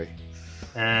category.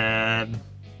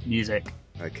 Music.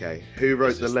 Okay. Who wrote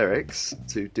This the is- lyrics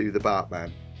to Do the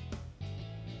Bartman?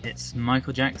 It's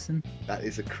Michael Jackson. That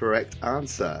is a correct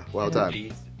answer. Well Oh, done.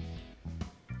 geez.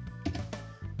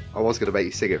 I was going to make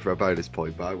you sing it for a bonus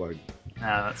point, but I won't. Oh,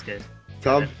 that's good.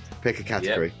 Tom, pick a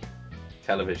category.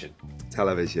 Television.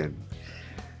 Television.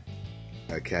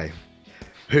 Okay.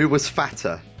 Who was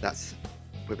fatter? That's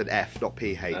with an F, not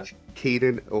PH.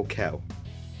 Keenan or Kel?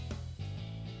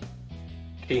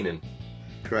 Keenan.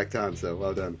 Correct answer.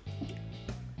 Well done.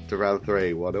 To round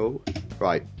 3, 1-1.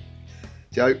 Right.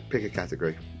 Joe, pick a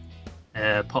category.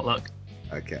 Potluck.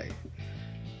 Okay.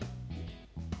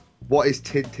 What is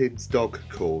Tintin's dog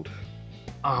called?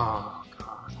 Oh,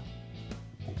 God.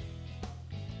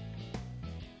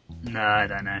 No, I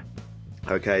don't know.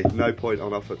 Okay, no point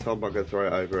on offer. Tom, I'm going to throw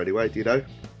it over anyway. Do you know?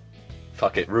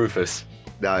 Fuck it, Rufus.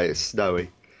 No, it's Snowy.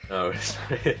 Oh, it's,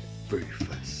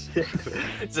 Rufus.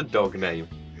 it's a dog name.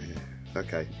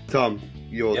 Okay. Tom,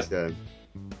 yours Yep.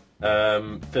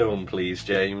 turn. Film, please,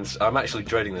 James. I'm actually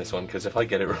dreading this one because if I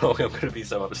get it wrong, I'm going to be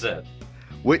so upset.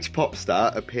 Which pop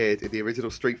star appeared in the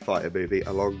original Street Fighter movie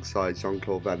alongside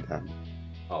Jean-Claude Van Damme?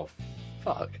 Oh,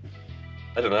 fuck.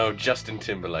 I don't know. Justin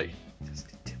Timberlake.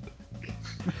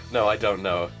 No, I don't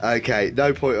know. Okay,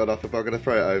 no point on offer, but I'm going to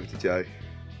throw it over to Joe.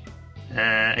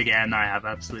 Again, I have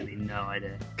absolutely no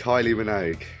idea. Kylie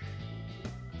Minogue.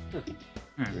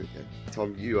 Hmm. Okay.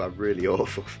 Tom, you are really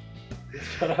awful.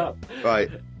 Shut up.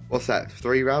 Right, what's that?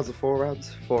 3 rounds or 4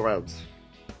 rounds? 4 rounds.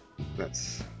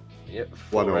 That's Yep.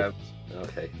 1-1. rounds.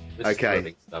 Okay. This is okay.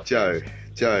 thrilling stuff. Joe,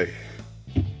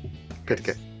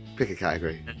 pick a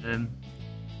category.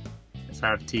 Let's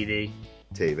have TV.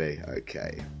 TV.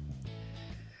 Okay.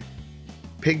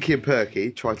 Pinky and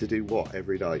Perky try to do what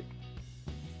every night?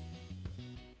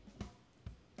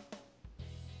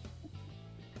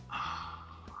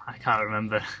 I can't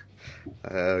remember.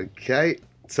 Okay,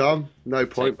 Tom, no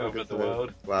point. Take over the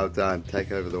world. Well done.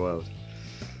 Take over the world.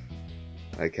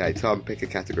 Okay, Tom, pick a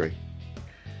category.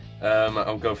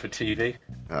 I'll go for TV.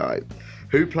 All right.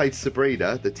 Who played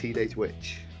Sabrina, the Teenage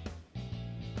Witch?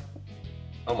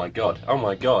 Oh my god. Oh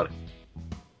my god.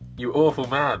 You awful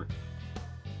man.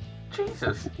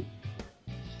 Jesus.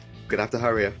 Gonna have to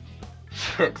hurry up.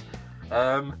 Shit.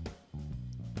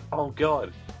 Oh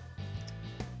god.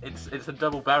 It's a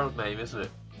double-barreled name, isn't it?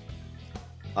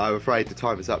 I'm afraid the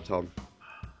time is up, Tom.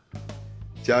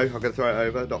 Joe, I'm gonna throw it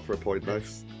over. Not for a point though.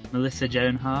 It's Melissa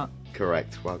Joan Hart.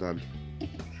 Correct. Well done.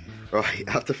 Right,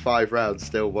 after 5 rounds,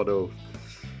 still 1-1.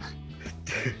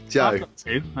 Joe, I've got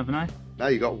 2, haven't I? no,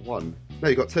 you got 1. No,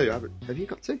 you got 2. Have you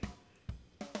got 2?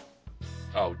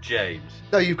 Oh, James.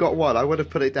 No, you've got 1. I would have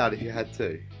put it down if you had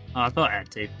 2. Oh, I thought I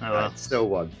had 2. Oh well. Still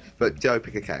 1. But Joe,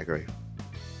 pick a category.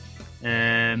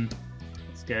 Let's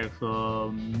go for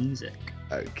music.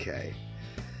 Okay.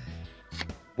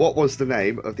 What was the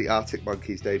name of the Arctic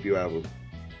Monkeys debut album?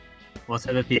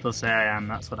 Whatever people say I am,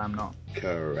 that's what I'm not.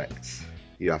 Correct.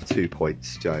 You have 2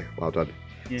 points, Joe. Well done.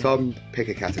 Yeah. Tom, pick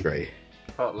a category.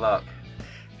 Potluck.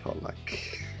 Potluck.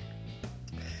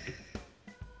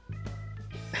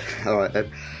 Alright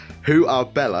then. Who are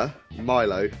Bella,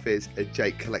 Milo, Fizz, and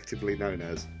Jake collectively known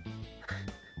as?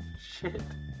 Shit.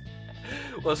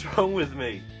 What's wrong with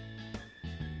me?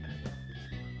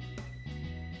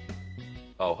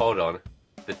 Oh, hold on.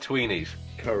 The Tweenies.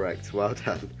 Correct. Well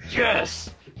done.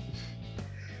 Yes!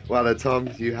 Well then, Tom,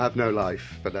 you have no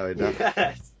life for knowing that.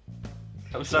 Yes!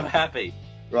 I'm so happy.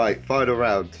 Right, final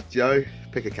round. Joe,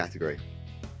 pick a category.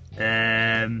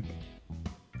 Let's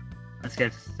go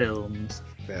for films.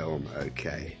 Film,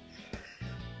 okay.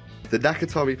 The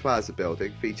Nakatomi Plaza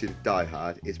building featured in Die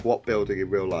Hard is what building in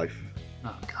real life?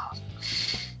 Oh God.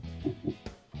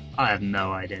 I have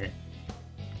no idea.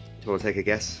 Do you want to take a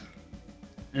guess?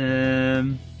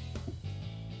 No.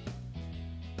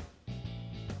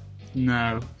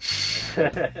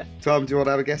 Tom, do you want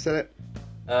to have a guess at it?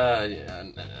 Yeah,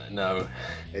 no.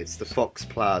 It's the Fox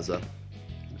Plaza.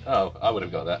 Oh, I would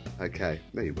have got that. Okay,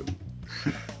 no you wouldn't.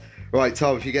 Right,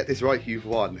 Tom, if you get this right, you've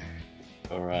won.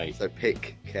 All right. So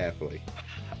pick carefully.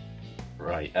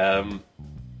 Right.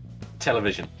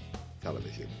 Television.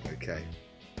 Television, okay.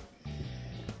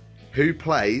 Who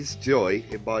plays Joy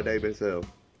in My Name is Earl?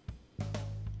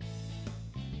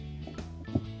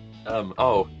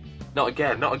 Oh, not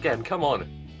again. Come on.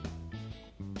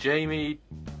 Jamie.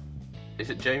 Is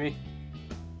it Jamie?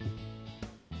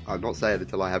 I'm not saying it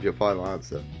until I have your final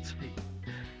answer.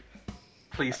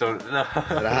 Please don't. No.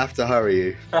 But I have to hurry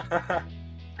you.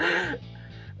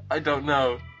 I don't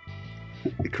know.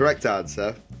 The correct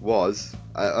answer was,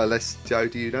 unless, Joe,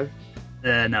 do you know?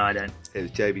 No, I don't. It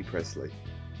was Jamie Presley.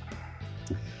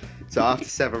 So after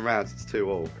 7 rounds, it's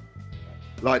 2-2.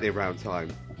 Lightning round time,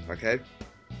 okay?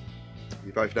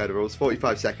 You both know the rules.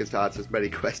 45 seconds to answer as many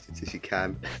questions as you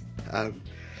can.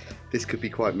 This could be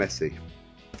quite messy.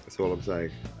 That's all I'm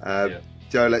saying. Yeah.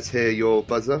 Joe, let's hear your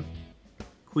buzzer.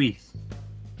 Queef.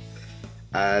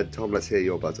 And Tom, let's hear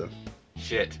your buzzer.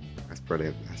 Shit. That's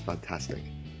brilliant. That's fantastic.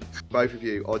 Both of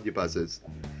you on your buzzers.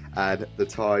 And the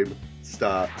time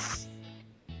starts.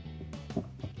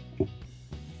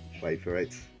 Wait for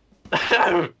it.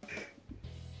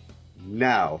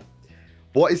 Now,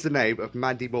 what is the name of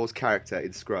Mandy Moore's character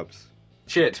in Scrubs?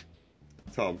 Shit.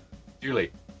 Tom,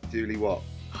 Julie. Julie what?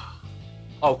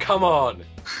 Oh, come on.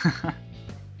 I'm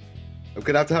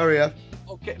going to have to hurry up.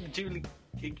 Oh, get Julie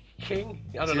King?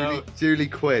 I don't know. Julie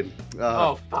Quinn.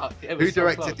 Oh, fuck. It was Who so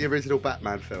directed close. the original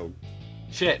Batman film?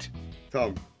 Shit.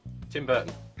 Tom, Tim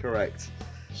Burton. correct.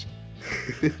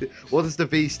 What does the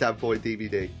V stand for in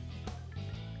DVD?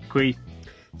 Queef.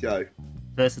 Joe,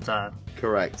 Versatile.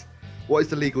 correct. What is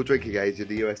the legal drinking age in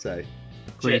the USA?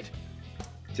 Queef. Shit.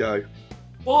 Joe,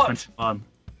 What? 21.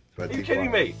 Are 21. you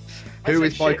kidding me? I Who said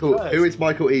is shit Michael? first. Who is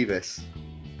Michael Eavis?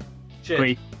 Shit.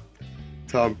 Queef.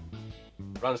 Tom,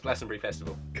 Runs Glastonbury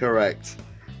Festival. correct.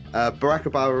 Barack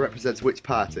Obama represents which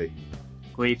party?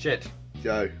 Queef. Shit.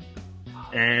 Joe,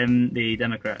 The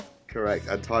Democrat. correct.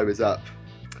 And time is up.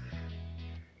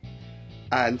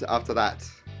 And after that,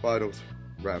 final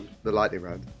round, the lightning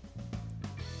round.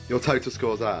 Your total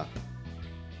scores are: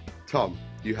 Tom,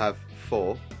 you have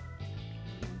 4,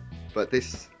 but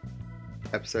this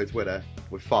episode's winner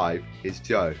with 5 is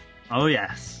Joe. Oh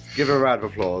yes. Give her a round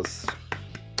of applause.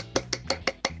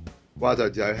 Well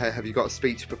done, Joe. Have you got a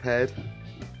speech prepared?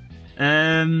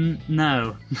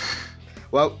 No.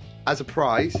 Well, as a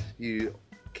prize, you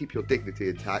keep your dignity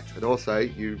intact, and also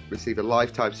you receive a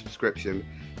lifetime subscription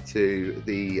to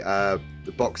the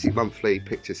Boxy monthly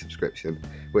picture subscription,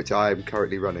 which I am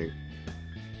currently running.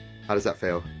 How does that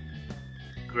feel?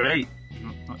 Great.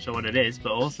 Not sure what it is,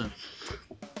 but awesome.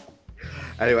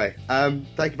 Anyway,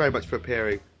 thank you very much for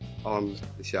appearing on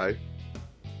the show.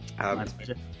 My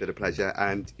pleasure. It's been a pleasure,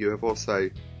 and you have also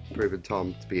proven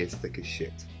Tom to be as thick as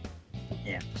shit.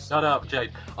 Yeah. Shut up, Jake.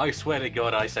 I swear to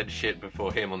God I said shit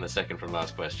before him on the second from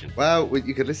last question. Well,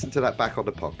 you can listen to that back on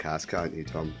the podcast, can't you,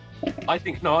 Tom? I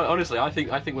think, no, honestly, I think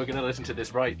we're going to listen to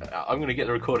this right. I'm going to get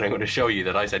the recording. I'm going to show you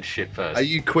that I said shit first. Are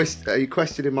you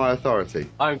questioning my authority?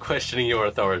 I'm questioning your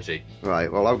authority.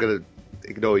 Right, well, I'm going to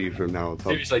ignore you from now on,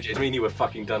 Tom. Seriously, Jake, I mean you were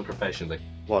fucking done professionally.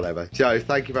 Whatever. Joe,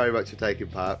 thank you very much for taking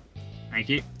part, Thank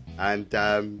you. and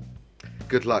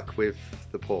good luck with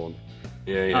the porn.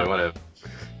 Yeah, you know, Oh. whatever.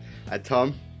 And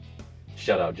Tom,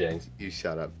 Shut up, James. you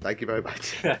shut up. Thank you very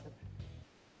much.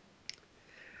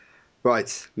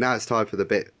 Right, now it's time for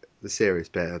the serious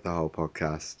bit of the whole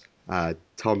podcast.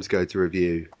 Tom's going to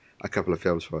review a couple of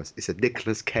films for us. It's a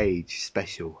Nicolas Cage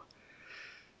special.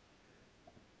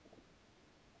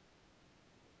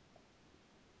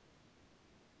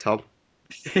 Tom,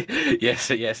 yes,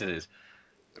 it is.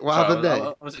 what Sorry, happened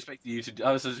there? I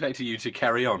was expecting you to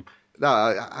carry on.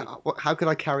 No, how can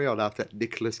I carry on after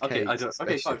Nicolas Cage? Okay, I don't.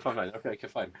 Okay, special? fine. Okay,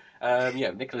 fine.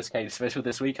 Yeah, Nicolas Cage special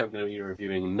this week. I'm going to be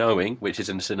reviewing Knowing, which is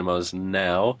in cinemas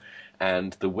now,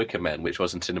 and The Wicker Man, which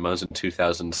was in cinemas in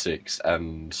 2006,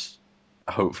 and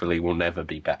hopefully will never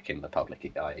be back in the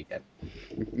public eye again.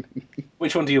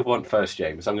 Which one do you want first,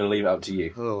 James? I'm going to leave it up to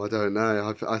you. Oh, I don't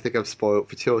know. I think I'm spoilt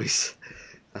for choice.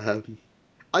 In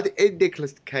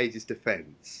Nicolas Cage's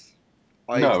defence,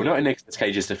 No, not in Nicolas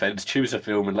Cage's defence. Choose a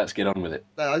film and let's get on with it.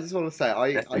 No, I just want to say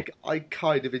I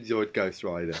kind of enjoyed Ghost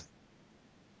Rider.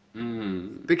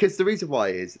 Mm. Because the reason why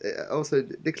is also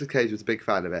Nicolas Cage was a big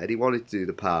fan of it, and he wanted to do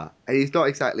the part. And he's not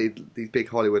exactly these big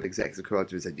Hollywood execs who come up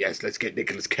to him and said, "Yes, let's get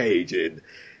Nicolas Cage in."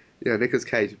 You know, Nicolas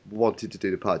Cage wanted to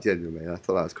do the part genuinely. And I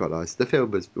thought that was quite nice. The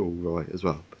film was all right as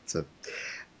well. But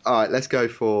all right, let's go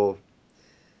for.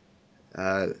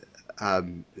 I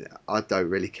don't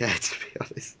really care, to be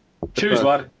honest. Choose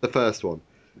one. The first one.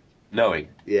 Knowing.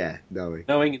 Yeah, knowing.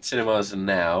 Knowing in cinemas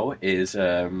now is,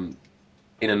 in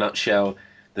a nutshell,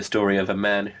 the story of a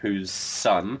man whose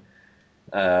son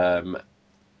finds,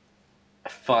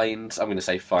 I'm going to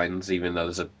say finds, even though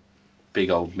there's a big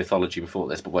old mythology before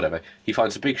this, but whatever. He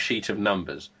finds a big sheet of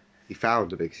numbers. He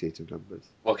found a big sheet of numbers.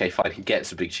 Okay, fine. He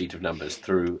gets a big sheet of numbers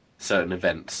through certain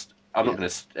events. I'm not going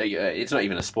to. It's not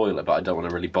even a spoiler, but I don't want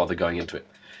to really bother going into it.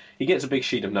 He gets a big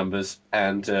sheet of numbers,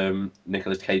 and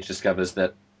Nicolas Cage discovers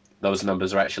that those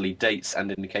numbers are actually dates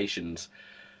and indications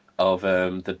of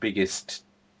the biggest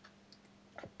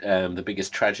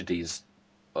tragedies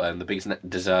and the biggest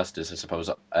disasters, I suppose,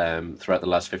 throughout the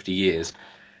last 50 years,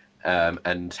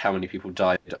 and how many people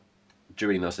died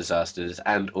during those disasters,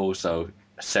 and also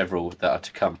several that are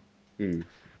to come.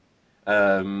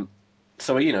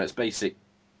 So, you know, it's basic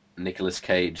Nicolas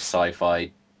Cage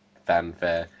sci-fi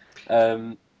fanfare.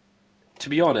 To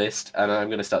be honest, and I'm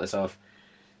going to start this off,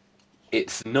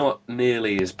 it's not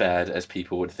nearly as bad as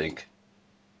people would think.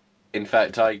 In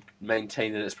fact, I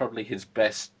maintain that it's probably his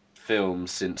best film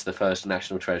since the first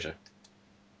National Treasure.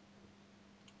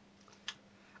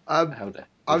 I was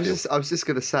just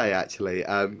going to say, actually,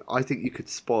 I think you could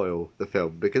spoil the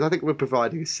film because I think we're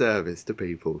providing a service to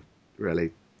people.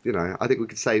 Really, you know, I think we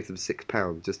could save them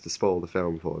 £6 just to spoil the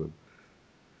film for them.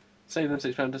 Save them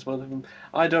 £6 to spoil the film.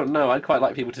 I don't know. I'd quite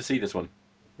like people to see this one.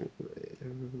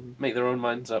 Make their own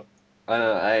minds up.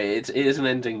 It is an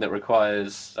ending that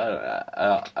requires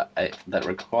an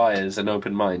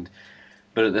open mind,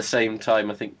 but at the same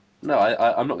time, I think no,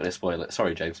 I'm not going to spoil it.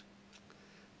 Sorry, James.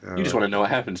 You just want to know what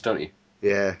happens, don't you?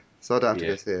 Yeah, so I don't have to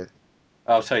go see it.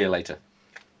 I'll tell you later.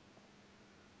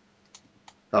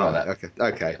 Oh,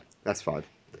 okay, that's fine.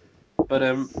 But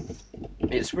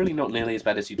it's really not nearly as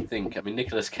bad as you'd think. I mean,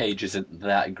 Nicolas Cage isn't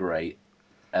that great,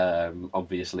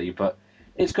 obviously, but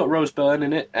it's got Rose Byrne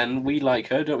in it, and we like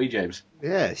her, don't we, James?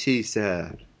 Yeah, she's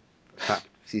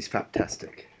she's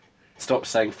fantastic. Stop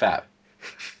saying fab.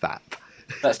 Fab.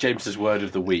 That's James's word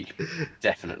of the week,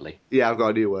 definitely. Yeah, I've got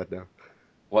a new word now.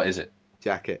 What is it?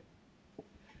 Jacket.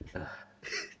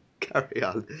 Carry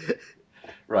on.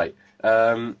 Right.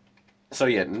 So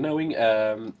yeah, knowing.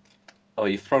 Oh,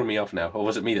 you've thrown me off now, or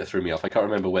was it me that threw me off? I can't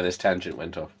remember where this tangent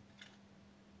went off.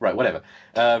 Right, whatever.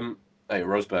 Hey,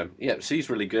 Rose Byrne. Yeah, she's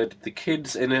really good. The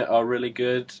kids in it are really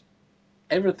good.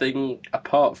 Everything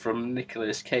apart from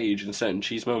Nicolas Cage and certain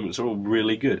cheese moments are all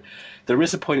really good. There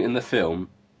is a point in the film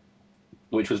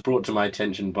which was brought to my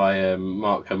attention by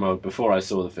Mark Kermode before I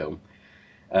saw the film.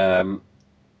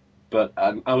 But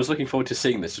I was looking forward to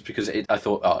seeing this just because I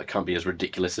thought, oh, it can't be as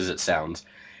ridiculous as it sounds.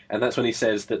 And that's when he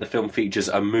says that the film features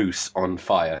a moose on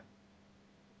fire.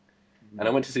 And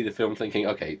I went to see the film thinking,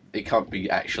 okay, it can't be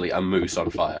actually a moose on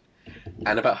fire.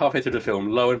 And about halfway through the film,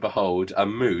 lo and behold, a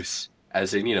moose,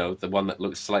 as in, you know, the one that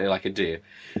looks slightly like a deer,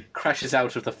 crashes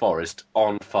out of the forest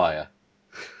on fire.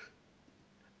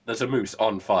 There's a moose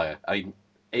on fire. I mean,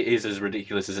 it is as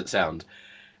ridiculous as it sounds.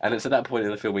 And it's at that point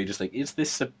in the film where you just think, is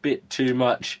this a bit too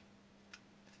much?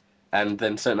 And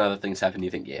then certain other things happen,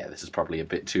 you think, yeah, this is probably a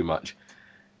bit too much.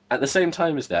 At the same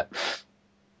time as that,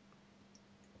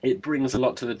 it brings a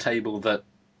lot to the table that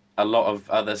a lot of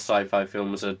other sci-fi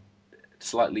films are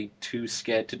slightly too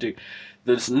scared to do.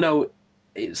 There's no...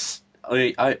 It's...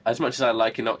 as much as I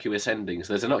like innocuous endings,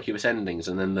 there's innocuous endings,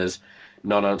 and then there's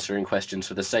non-answering questions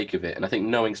for the sake of it. And I think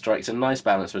Knowing strikes a nice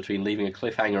balance between leaving a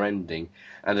cliffhanger ending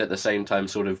and at the same time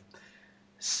sort of...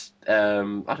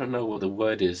 I don't know what the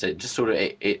word is. It just sort of...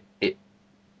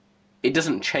 It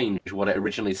doesn't change what it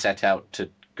originally set out to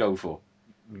go for.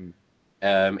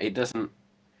 It doesn't...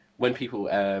 When people...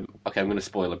 okay, I'm going to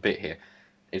spoil a bit here.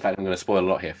 In fact, I'm going to spoil a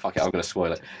lot here. Fuck it, I'm going to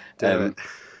spoil it.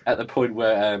 At the point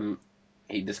where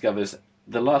he discovers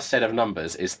the last set of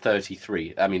numbers is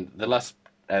 33. I mean, the last...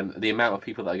 the amount of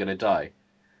people that are going to die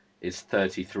is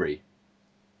 33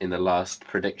 in the last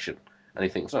prediction. And he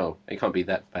thinks, oh, it can't be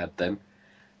that bad then.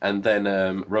 And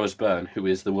then Rose Byrne, who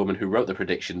is the woman who wrote the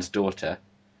prediction's daughter,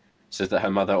 says that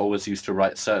her mother always used to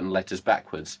write certain letters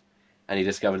backwards. And he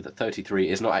discovered that 33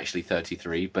 is not actually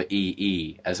 33, but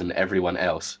EE, as in everyone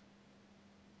else.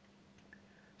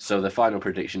 So the final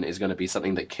prediction is going to be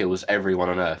something that kills everyone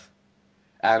on Earth.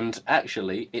 And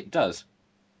actually, it does.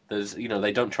 There's, you know,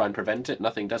 they don't try and prevent it.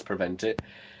 Nothing does prevent it.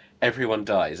 Everyone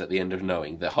dies at the end of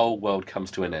Knowing. The whole world comes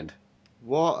to an end.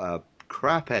 What a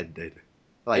crap ending.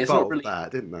 They It's not bottled really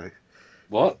that, didn't they?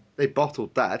 what. They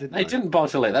bottled that, didn't They they? didn't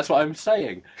bottle it. That's what I'm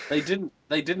saying. They didn't.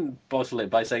 They didn't bottle it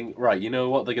by saying, right, you know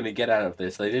what they're going to get out of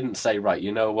this. They didn't say, right,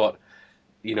 you know what,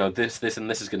 this, and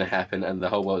this is going to happen, and the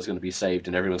whole world is going to be saved,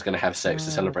 and everyone's going to have sex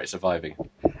to celebrate surviving.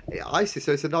 Yeah, I see.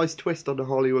 So it's a nice twist on the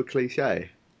Hollywood cliche.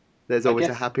 There's I always a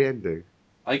guess. happy ending.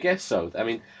 I guess so. I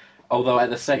mean, although at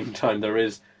the same time there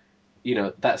is,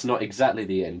 that's not exactly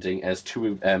the ending as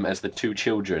the two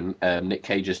children, Nick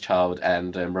Cage's child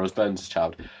and Rose Byrne's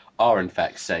child, are in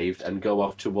fact saved and go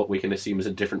off to what we can assume is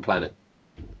a different planet.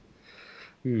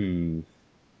 Hmm.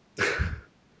 I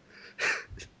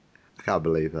can't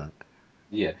believe that.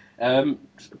 Yeah.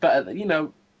 But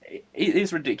it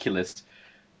is ridiculous.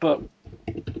 But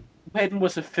when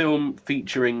was a film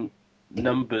featuring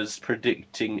numbers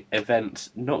predicting events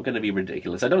not going to be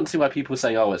ridiculous? I don't see why people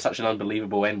say, "Oh, it's such an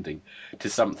unbelievable ending," to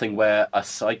something where a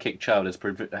psychic child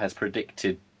has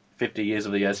predicted 50 years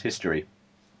of the Earth's history.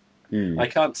 I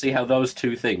can't see how those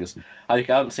two things. I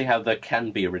can't see how there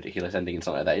can be a ridiculous ending in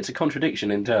something like that. It's a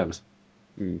contradiction in terms.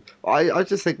 I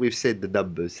just think we've seen the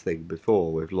numbers thing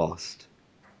before with Lost.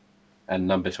 And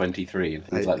number 23 and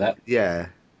things like that. Yeah.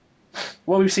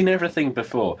 Well, we've seen everything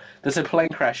before. There's a plane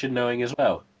crash in Knowing as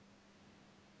well.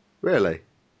 Really?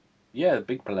 Yeah, a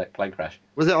big plane crash.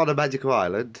 Was it on a magical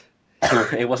island?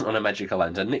 It wasn't on a magical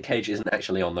island, and Nick Cage isn't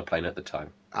actually on the plane at the time.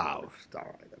 Oh, all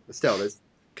right. But still, there's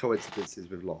coincidences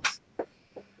with Lost.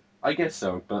 I guess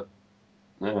so, but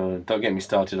don't get me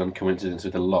started on coincidence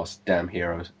with the Lost damn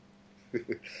heroes.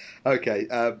 Okay.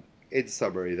 In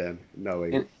summary, then,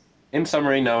 Knowing. In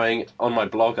summary, Knowing, on my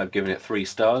blog, I've given it 3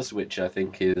 stars, which I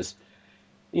think is,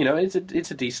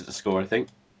 it's a decent score, I think,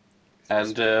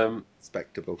 and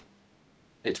Respectable.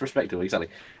 it's respectable, exactly.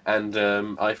 And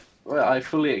I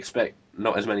fully expect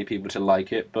not as many people to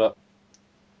like it, but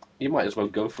you might as well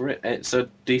go for it. It's a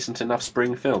decent enough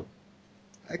spring film.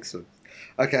 Excellent.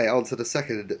 Okay, on to the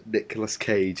second Nicolas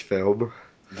Cage film.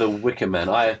 The Wicker Man.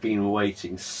 I have been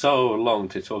waiting so long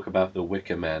to talk about The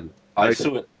Wicker Man. I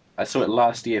saw it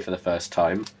last year for the first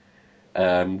time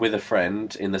with a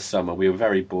friend in the summer. We were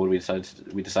very bored. We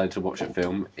decided to watch a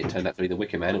film. It turned out to be The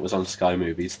Wicker Man. It was on Sky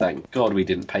Movies. Thank God we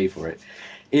didn't pay for it.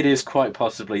 It is quite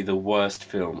possibly the worst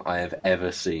film I have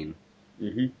ever seen.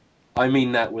 Mm-hmm. I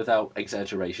mean that without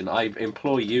exaggeration. I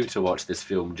implore you to watch this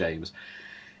film, James.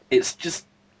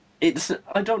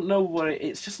 I don't know what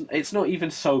it's not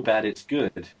even so bad it's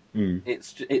good.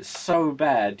 It's so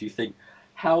bad you think,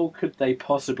 how could they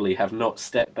possibly have not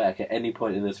stepped back at any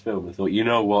point in this film and thought, you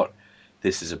know what,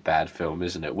 this is a bad film,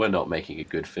 isn't it? We're not making a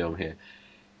good film here.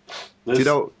 Do you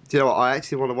know what? I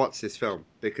actually want to watch this film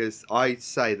because I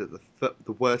say that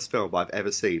the worst film I've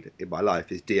ever seen in my life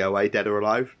is DOA, Dead or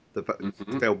Alive, the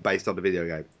film based on the video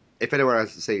game. If anyone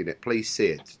hasn't seen it, please see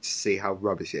it to see how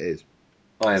rubbish it is.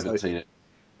 I haven't seen it.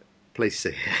 Please see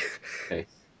it. Okay.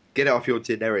 Get it off your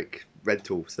generic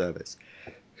rental service.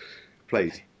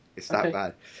 Please. It's that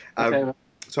bad. Okay.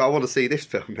 So I want to see this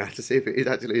film now to see if it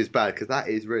actually is bad because that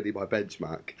is really my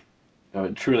benchmark. No,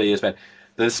 it truly is bad.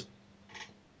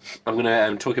 I'm going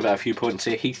to talk about a few points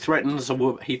here. He threatens a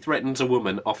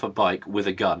woman off a bike with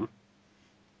a gun.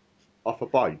 Off a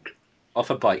bike? Off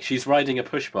a bike. She's riding a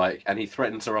push bike, and he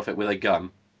threatens her off it with a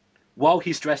gun, while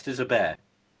he's dressed as a bear.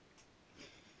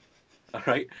 All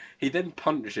right. He then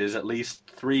punches at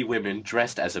least 3 women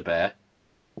dressed as a bear,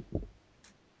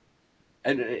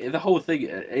 and the whole thing.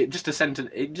 You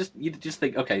just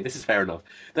think, okay, this is fair enough.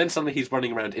 Then suddenly he's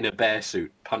running around in a bear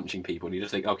suit, punching people, and you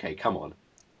just think, okay, come on,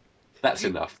 that's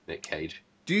enough, Nick Cage.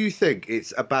 Do you think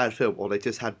it's a bad film or they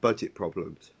just had budget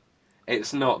problems?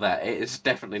 It's not that. It's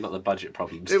definitely not the budget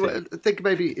problems. I think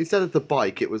maybe instead of the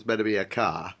bike, it was meant to be a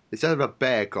car. Instead of a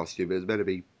bear costume, it was meant to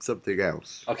be something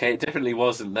else. Okay, it definitely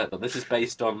wasn't that. This is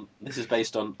based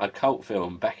on a cult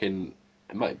film back in.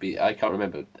 It might be. I can't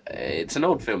remember. It's an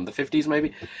old film, the 50s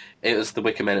maybe. It was The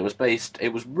Wicker Man.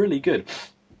 It was really good.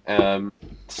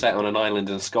 Set on an island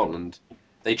in Scotland.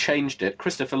 They changed it.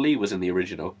 Christopher Lee was in the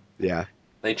original. Yeah.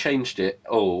 They changed it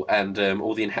all, and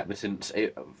all the inhabitants.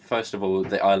 First of all,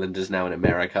 the island is now in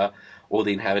America. All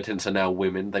the inhabitants are now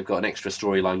women. They've got an extra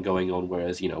storyline going on.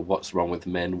 Whereas, what's wrong with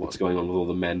men? What's going on with all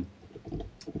the men?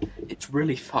 It's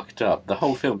really fucked up. The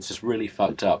whole film's just really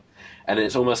fucked up, and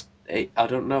it's almost. I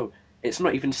don't know. It's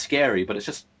not even scary, but it's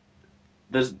just.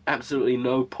 There's absolutely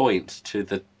no point to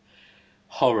the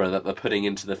horror that they're putting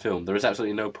into the film. There is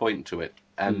absolutely no point to it,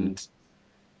 and.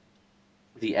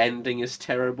 The ending is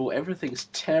terrible. Everything's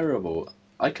terrible.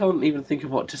 I can't even think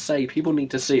of what to say. People need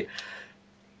to see it.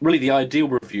 Really, the ideal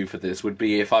review for this would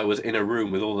be if I was in a room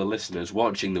with all the listeners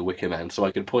watching The Wicker Man, so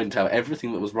I could point out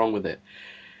everything that was wrong with it.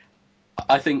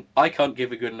 I think I can't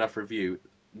give a good enough review.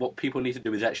 What people need to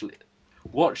do is actually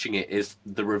watching it is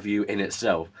the review in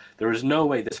itself. There is no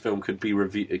way this film could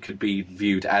be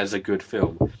viewed as a good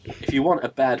film. If you want a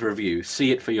bad review,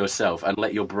 see it for yourself and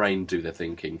let your brain do the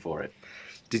thinking for it.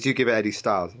 Did you give it any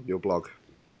stars on your blog?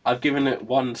 I've given it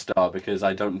 1 star because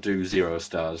I don't do 0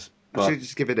 stars. I But should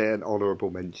just give it an honourable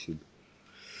mention.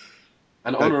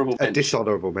 an honourable A mention.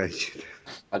 dishonourable mention.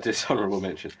 A dishonourable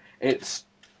mention. It's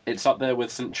up there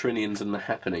with St. Trinian's and The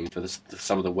Happening for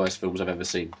some of the worst films I've ever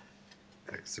seen.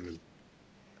 Excellent.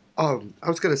 Oh, I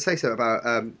was going to say something about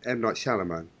M. Night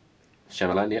Shyamalan.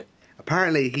 Shyamalan, yeah.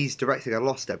 Apparently, he's directing a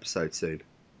Lost episode soon.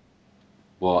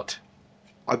 What?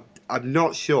 I'm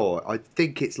not sure. I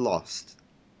think it's Lost.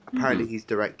 Apparently, he's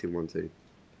directing one too.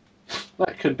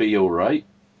 That could be all right.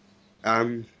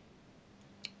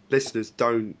 Listeners,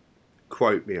 don't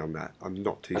quote me on that. I'm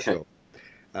not too Okay.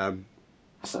 sure.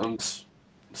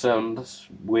 Sounds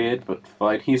weird, but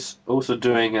fine. He's also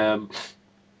doing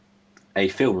a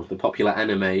film of the popular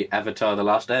anime Avatar: The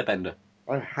Last Airbender.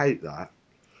 I hate that.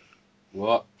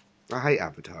 What? I hate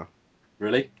Avatar.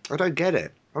 Really? I don't get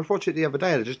it. I was watching it the other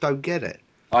day and I just don't get it.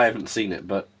 I haven't seen it,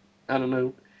 but I don't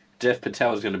know. Dev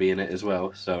Patel is going to be in it as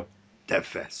well, so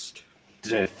Devfest.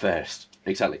 Dev Fest.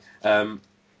 Exactly.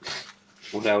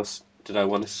 What else did I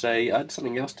want to say? I had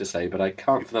something else to say, but I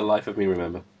can't for the life of me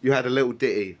remember. You had a little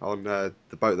ditty on The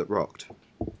Boat That Rocked.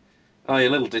 Oh, yeah,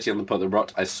 Little Ditty on the Pot That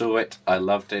Rocked. I saw it. I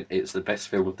loved it. It's the best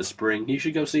film of the spring. You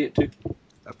should go see it too.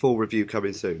 A full review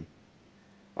coming soon.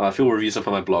 Full reviews up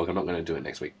on my blog. I'm not going to do it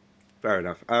next week. Fair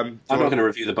enough. I'm not going to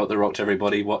review The Boat That Rocked,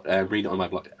 everybody. Read it on my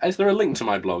blog. Is there a link to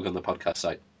my blog on the podcast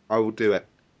site? I will do it.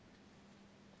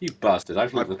 You bastard.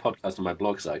 I've linked the podcast on my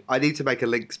blog site. I need to make a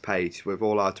links page with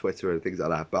all our Twitter and things like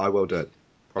that, but I will do it.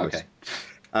 Promise. Okay.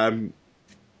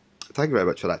 Thank you very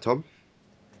much for that, Tom.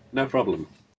 No problem.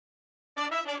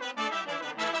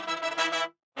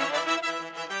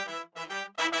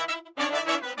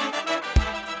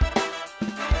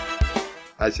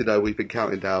 As you know, we've been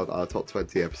counting down our top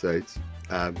 20 episodes.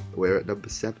 We're at number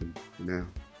 7 now.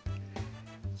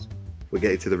 We're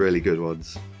getting to the really good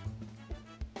ones.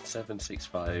 7, 6,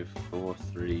 5, 4,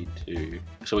 3, 2.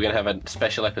 So we're going to have a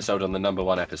special episode on the number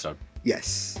 1 episode.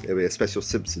 Yes, it'll be a special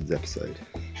Simpsons episode,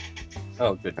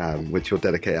 Oh, good. which will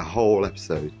dedicate a whole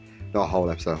episode, not a whole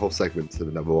episode, a whole segment to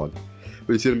the number 1,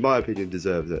 which in my opinion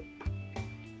deserves it.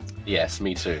 Yes,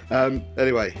 me too.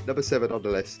 Anyway, number 7 on the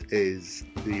list is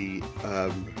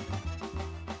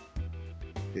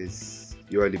is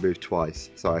You Only Move Twice.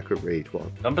 Sorry, I couldn't read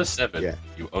what. Number 7. Yeah.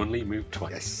 You only move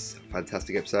twice. Yes,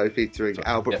 fantastic episode featuring So,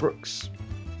 Albert yeah. Brooks.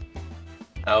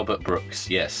 Albert Brooks,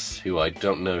 yes, who I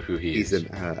don't know who he He's is.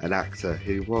 an actor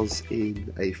who was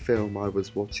in a film I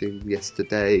was watching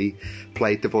yesterday.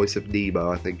 Played the voice of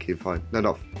Nemo, I think. No,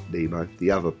 not Nemo. The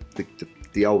other,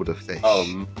 the older fish.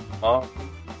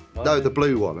 No, the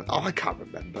blue one. Oh, I can't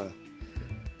remember.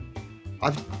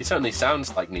 He certainly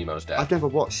sounds like Nemo's dad. I've never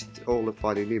watched all of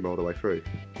Finding Nemo all the way through.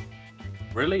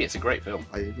 Really? It's a great film.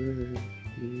 I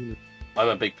I'm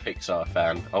a big Pixar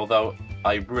fan, although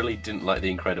I really didn't like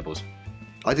The Incredibles.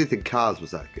 didn't think Cars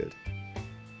was that good.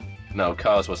 No,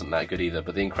 Cars wasn't that good either,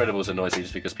 but The Incredibles annoys me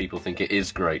just because people think it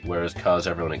is great, whereas Cars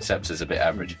everyone accepts is a bit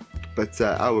average. But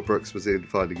Albert Brooks was in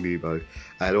Finding Nemo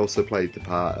and also played the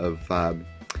part of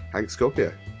Hank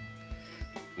Scorpio.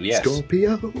 Yes,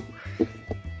 Scorpio!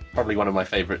 probably one of my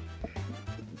favourite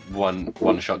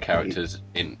one-shot characters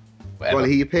in whatever. Well,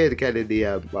 he appeared again in the,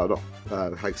 not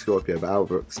Hank Scorpio, but Albert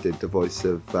Brooks did the voice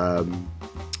of,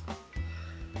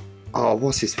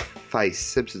 what's his face?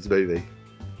 Simpsons movie.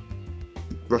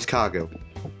 Ross Cargill.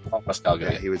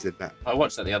 Nostalgia. Yeah, he was in that. I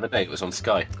watched that the other day, it was on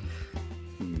Sky.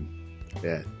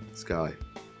 Yeah, Sky.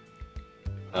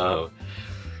 Oh.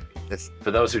 That's,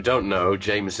 For those who don't know,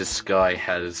 James's Sky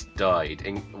has died.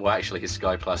 Well, actually, his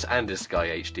Sky Plus and his Sky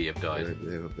HD have died.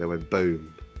 they went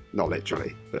boom. Not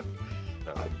literally, but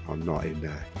No. I'm not in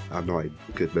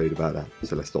good mood about that,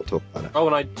 so let's not talk about it. Oh,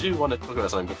 and I do want to talk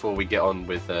about something before we get on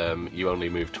with You Only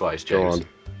Move Twice, Go James. on.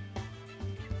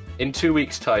 In 2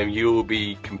 weeks' time, you will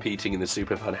be competing in the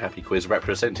Super Fun Happy Quiz,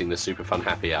 representing the Super Fun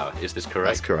Happy Hour. Is this correct?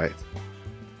 That's correct.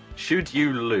 Should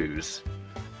you lose,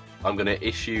 I'm going to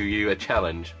issue you a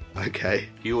challenge. Okay.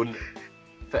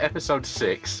 For episode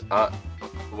 6, for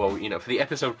the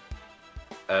episode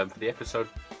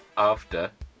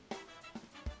after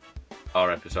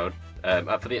our episode,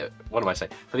 for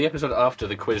the episode after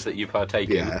the quiz that you partake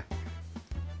in, Yeah.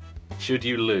 should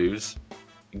you lose,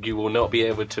 you will not be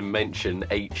able to mention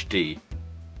HD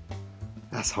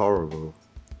That's horrible.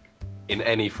 in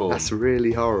any form. That's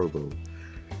really horrible.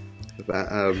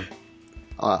 But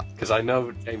Because I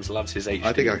know James loves his HD.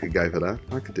 I think I could go for that.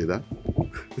 I could do that.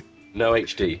 No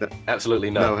HD. Absolutely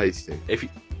No no. HD.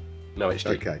 No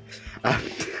HD. Okay.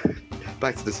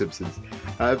 Back to The Simpsons.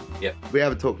 Yep. We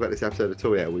haven't talked about this episode at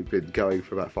all yet. We've been going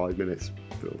for about 5 minutes.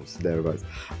 Or thereabouts.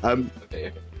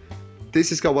 Okay. This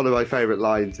has got one of my favourite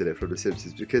lines in it from The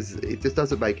Simpsons because it just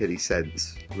doesn't make any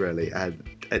sense, really. And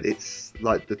it's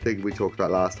like the thing we talked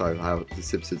about last time, how The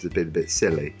Simpsons had been a bit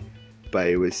silly. But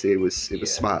it was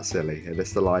smart silly. And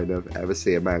it's the line of, ever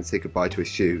see a man say goodbye to a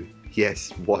shoe?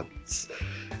 Yes, once.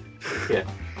 Yeah.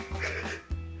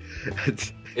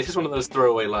 And It's just one of those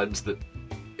throwaway lines that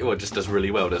it just does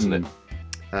really well, doesn't it?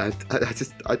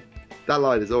 that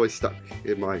line has always stuck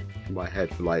in my head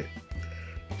for like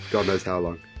God knows how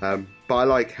long. But I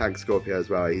like Hank Scorpio as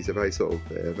well. He's a very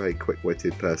a very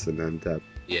quick-witted person, and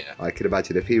Yeah. I can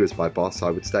imagine if he was my boss,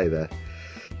 I would stay there.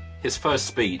 His first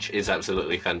speech is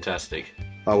absolutely fantastic.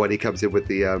 Oh, when he comes in with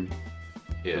the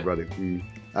Yeah. running.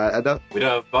 And We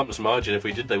don't have bumps margin. If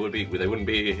we did, they wouldn't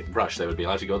be rushed. They would be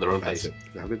allowed to go at their own that's pace.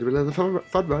 it. I'm in the middle of the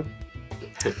fun run.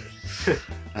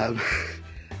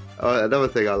 Another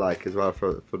thing I like as well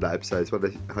from that episode is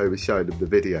when Homer's showing them the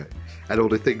video and all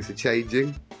the things are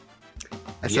changing.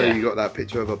 And so Yeah. you got that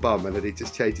picture of a bum and then he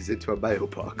just changes into a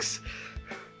mailbox.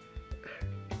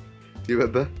 Do you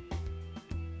remember?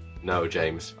 No,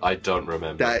 James, I don't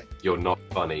remember. That You're not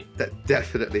funny. that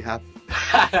definitely happened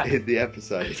in the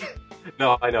episode.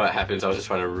 No, I know it happens. I was just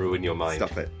trying to ruin your mind.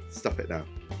 Stop it now.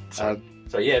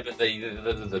 So yeah, but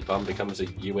the bum becomes a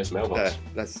US mailbox.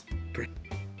 Let's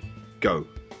go.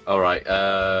 All right.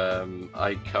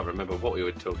 I can't remember what we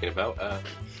were talking about.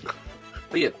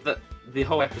 But yeah, the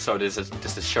whole episode is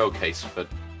just a showcase for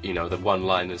the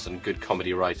one-liners and good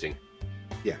comedy writing.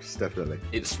 Yes, definitely.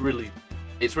 It's really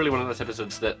one of those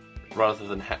episodes that, rather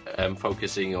than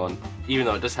focusing on, even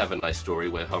though it does have a nice story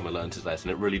where Homer learns his lesson,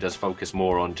 it really does focus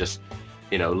more on just,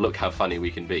 look how funny we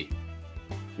can be.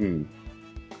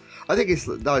 I think it's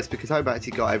nice because Homer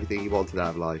actually got everything he wanted out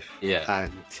of life. Yeah.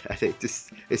 And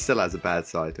it still has a bad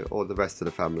side. All the rest of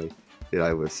the family,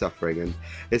 was suffering. And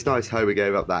it's nice Homer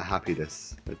gave up that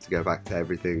happiness to go back to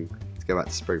everything, to go back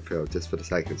to Springfield just for the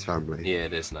sake of his family. Yeah,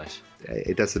 it is nice.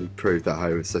 It doesn't prove that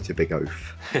Homer's such a big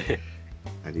oaf.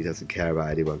 And he doesn't care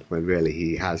about anyone, when really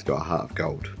he has got a heart of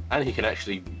gold. And he can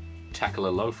actually tackle a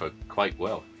loafer quite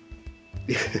well.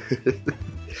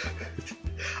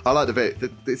 I like the bit.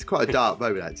 It's quite a dark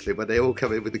moment actually when they all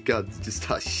come in with the guns and just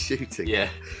start shooting. Yeah.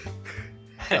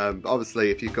 Obviously,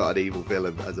 if you've got an evil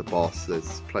villain as a boss,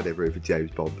 there's plenty of room for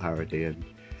James Bond parody, and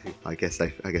I guess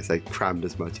they crammed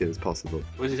as much in as possible.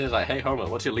 What he says, like, "Hey Homer,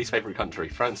 what's your least favorite country?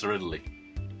 France or Italy?"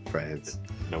 France.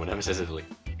 No one ever says Italy.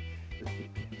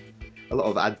 A lot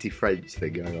of anti-French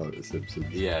thing going on at The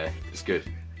Simpsons. Yeah, it's good.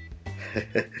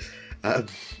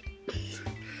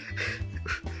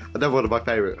 Another one of my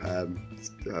favourite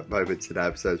moments in that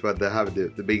episode is when they're having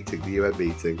the meeting, the UN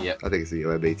meeting. Yep. I think it's the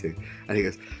UN meeting. And he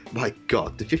goes, "My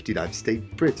God, the 59th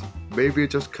state Brit. Maybe it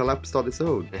just collapsed on its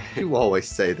own. You always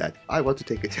say that. I want to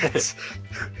take a chance."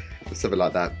 Or something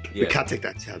like that. Yeah. We can't take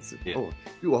that chance. Yeah. Oh,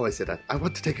 you always say that. I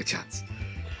want to take a chance.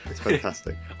 It's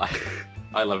fantastic.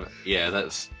 I love it. Yeah,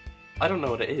 I don't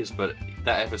know what it is, but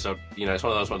that episode, it's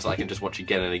one of those ones that I can just watch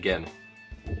again and again.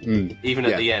 Even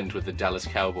at Yeah. the end with the Dallas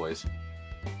Cowboys.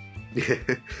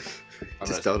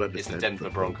 Just don't It's the understand. Denver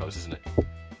Broncos, isn't it?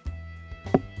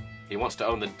 He wants to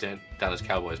own the Dallas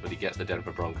Cowboys, but he gets the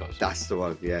Denver Broncos. That's the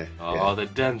one, yeah. Oh, yeah. the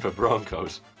Denver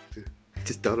Broncos.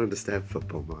 Just don't understand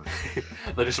football, man.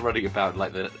 They're just running about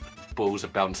like the balls are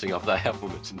bouncing off their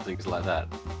helmets and things like that.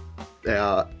 They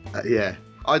are, yeah.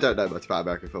 I don't know much about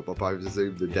American football, but I would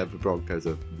assume the Denver Broncos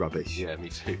are rubbish. Yeah, me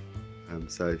too.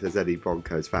 So if there's any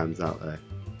Broncos fans out there,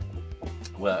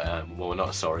 Well, we're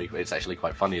not sorry. It's actually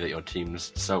quite funny that your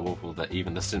team's so awful that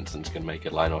even the Simpsons can make a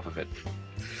line off of it.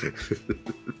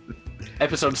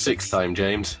 Episode 6 time,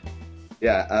 James.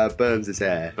 yeah, Burns is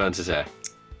hair. Burns his hair.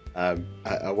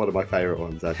 One of my favourite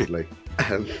ones, actually.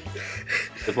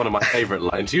 It's one of my favourite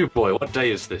lines. You boy, what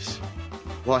day is this?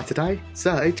 Why today?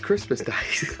 Sir, it's Christmas Day.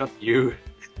 Not you.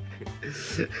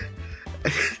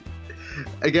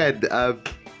 Again,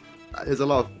 there's a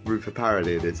lot of room for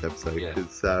parody in this episode Yeah.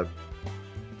 because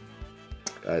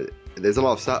there's a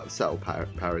lot of subtle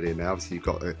parody in there. Obviously, you've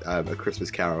got a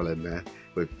Christmas Carol in there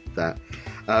with that,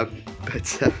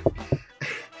 but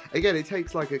again, it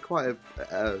takes like an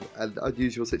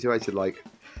unusual situation, like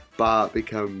Bart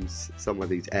becomes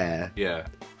somebody's heir, Yeah.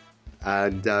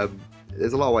 and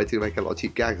there's a lot of ways to make a lot of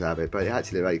cheap gags out of it, but it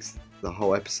actually makes the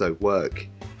whole episode work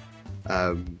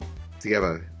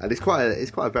together. And it's quite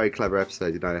a very clever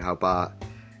episode. How Bart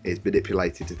is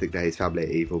manipulated to think that his family are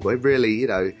evil, but really,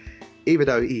 even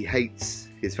though he hates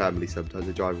his family sometimes,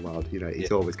 they're driving wild, you know,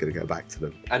 he's always going to go back to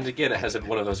them. And again, it has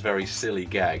one of those very silly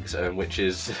gags, which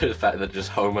is the fact that just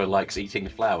Homer likes eating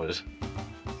flowers.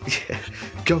 Yeah,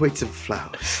 go eat some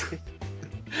flowers.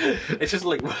 It's just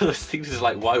like one of those things is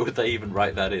like, why would they even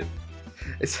write that in?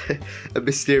 It's a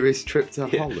mysterious trip to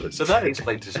Holland. So that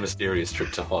explains his mysterious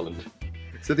trip to Holland.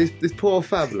 So this poor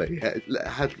family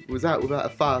was out without a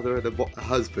father and a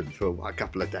husband for a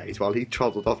couple of days while he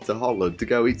trotted off to Holland to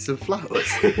go eat some flowers.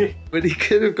 When he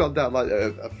could have gone down like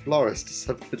a florist or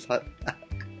something like that.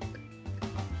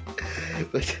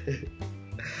 But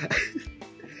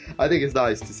I think it's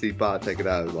nice to see Bart taken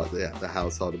out of like the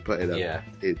household and put in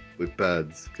with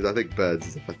Burns, because I think Burns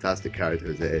is a fantastic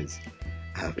character as it is.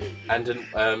 And in,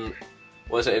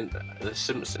 was it in The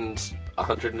Simpsons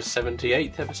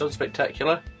 178th episode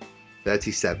Spectacular?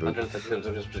 37. 137th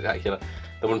episode Spectacular.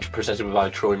 The one presented by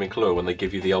Troy McClure when they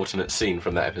give you the alternate scene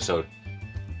from that episode.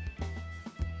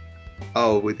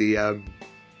 Oh, with the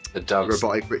dance.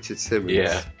 robotic Richard Simmons.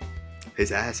 Yeah.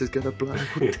 His ass is gonna blow.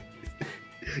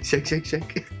 Shake, shake,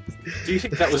 shake. Do you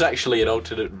think that was actually an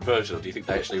alternate version, or do you think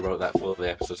they actually wrote that for the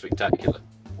episode Spectacular?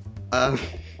 I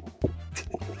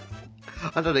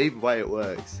don't know even way it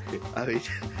works. I mean,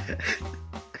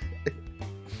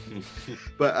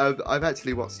 but I've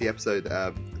actually watched the episode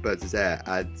Birds of Air,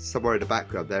 and somewhere in the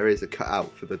background there is a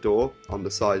cutout for the door on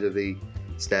the side of the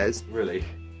stairs. Really?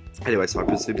 Anyway, so I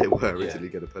presume they were originally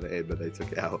going to put it in, but they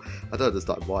took it out. I don't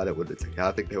understand why they wouldn't have taken it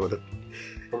out. I think they would have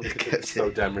Probably because kept it's so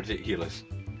it. damn ridiculous.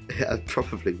 Yeah, it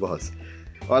probably was.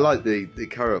 I like the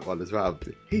current one as well.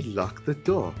 He locked the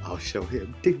door. I'll show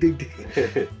him. Ding, ding,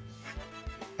 ding.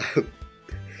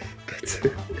 But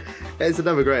it's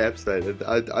another great episode,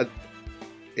 and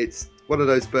it's one of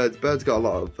those Birds. Birds got a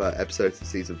lot of episodes in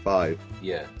season 5,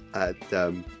 Yeah.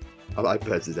 and I like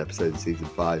Birds' episode in season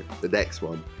 5. The next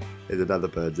one is another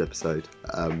Birds episode.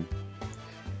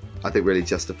 I think really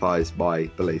justifies my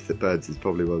belief that Burns is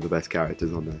probably one of the best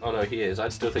characters on there. Oh no, he is. I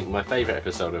still think my favourite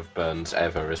episode of Burns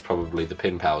ever is probably the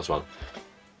Pin Pals one.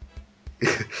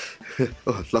 Oh,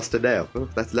 I've lost a nail. Oh,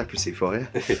 that's leprosy for you.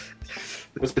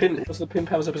 Was the Pin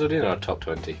Pals episode in our top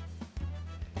 20?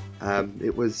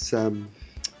 It was. Oh,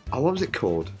 what was it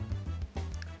called?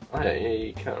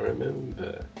 I can't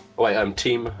remember. Oh wait,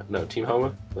 Team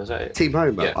Homer? Was that it? Team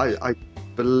Homer. Yeah. I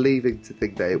believing to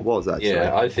think that it was actually.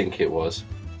 Yeah, I think it was.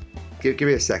 Give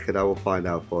me a second. I will find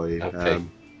out for you. Okay.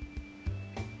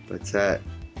 But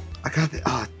I can't.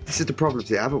 This is the problem.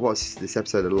 See, I haven't watched this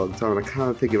episode in a long time, and I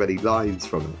can't think of any lines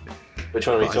from it. Which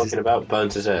one are we Oh, talking about?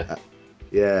 Burns is Air.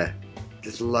 Yeah,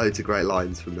 there's loads of great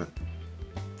lines from that.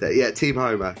 Yeah, Team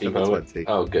Homer, Team number Homer? 20.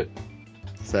 Oh, good.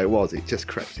 So it was. It just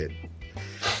crept in.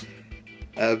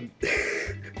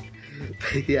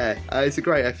 Yeah, it's a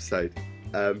great episode,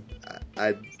 and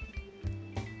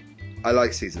I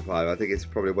like season 5. I think it's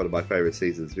probably one of my favourite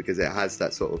seasons because it has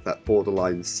that sort of that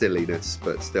borderline silliness,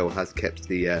 but still has kept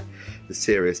the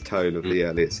serious tone of the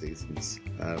earlier seasons.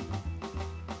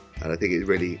 And I think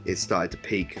it started to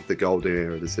peak of the golden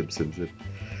era of The Simpsons. And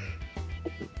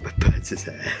Birds is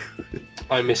there.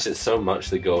 I miss it so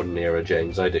much, the golden era,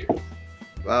 James. I do.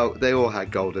 Well, they all had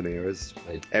golden eras.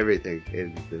 Right. Everything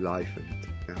in their life, and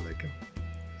now they're gone.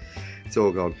 It's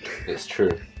all gone. It's true.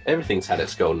 Everything's had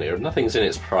its golden era. Nothing's in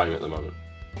its prime at the moment.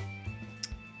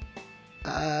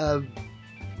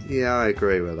 Yeah, I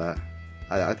agree with that.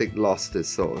 I think Lost has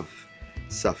sort of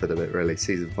suffered a bit, really.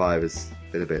 Season 5 has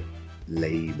been a bit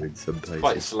lame in some places.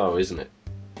 Quite slow, isn't it?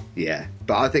 Yeah,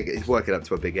 but I think it's working up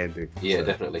to a big ending. Yeah, so.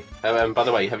 definitely. By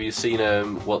the way, have you seen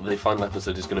what the final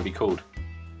episode is going to be called?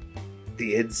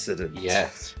 The Incident.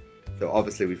 Yes. So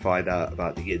obviously we find out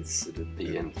about the incident.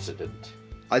 The incident.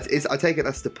 I take it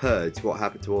that's the Purge, what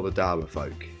happened to all the Dharma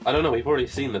folk. I don't know, we've already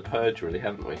seen The Purge, really,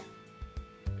 haven't we?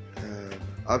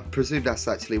 I presume that's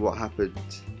actually what happened.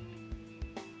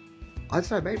 I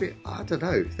don't know, maybe, I don't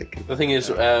know. The thing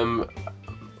is,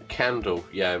 Candle,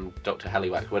 Dr.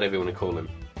 Halliwag, whatever you want to call him,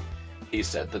 he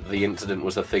said that the incident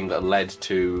was the thing that led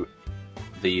to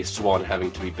the Swan having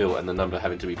to be built and the number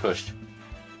having to be pushed.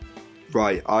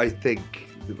 Right, I think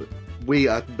we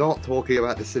are not talking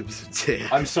about The Simpsons here.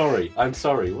 I'm sorry.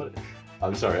 What?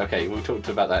 I'm sorry. Okay, we'll talk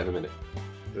about that in a minute.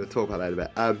 We'll talk about that in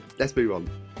a bit. Let's move on.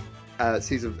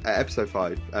 Episode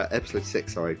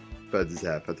 6, sorry. Birds is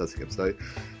Air, fantastic episode.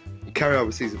 Carry on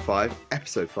with season 5,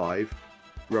 episode 5,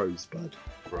 Rosebud.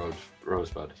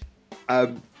 Rosebud.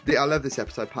 I love this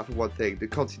episode, apart from one thing. The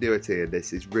continuity in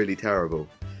this is really terrible.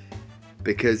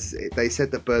 Because they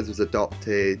said that Burns was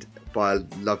adopted by a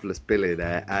loveless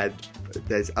billionaire, and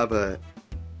there's other...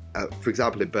 for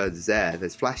example, in Burns' Air,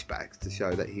 there's flashbacks to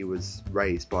show that he was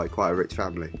raised by quite a rich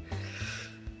family.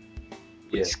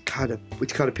 Yeah. which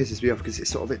kind of pisses me off because it's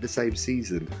sort of in the same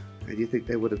season, and you think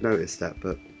they would have noticed that,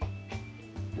 but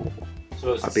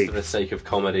So it's I think- for the sake of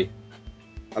comedy.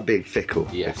 I'm being fickle.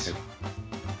 Yes.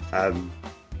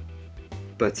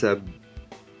 But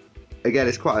again,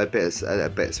 it's quite a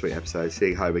bittersweet episode,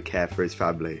 seeing Homer care for his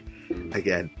family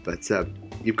again. But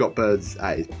you've got Burns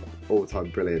at his all-time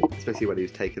brilliant, especially when he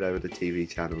was taking over the TV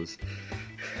channels.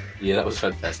 Yeah, that was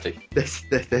fantastic. Their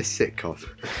sitcom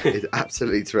is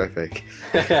absolutely terrific.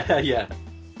 Yeah.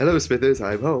 Hello, Smithers,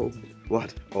 I'm home.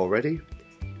 What, already?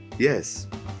 Yes.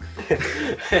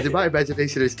 In my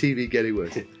imagination, is TV getting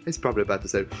worse? It's probably about to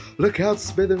say, look out,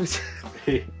 Smithers.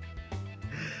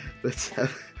 But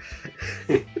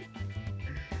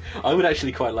I would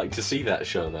actually quite like to see that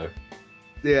show, though.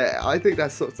 yeah, I think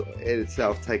that's sort of in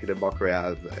itself taking a mockery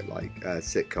out of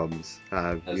sitcoms.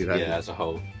 As a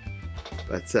whole.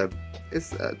 But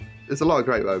there's a lot of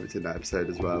great moments in that episode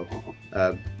as well.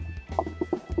 And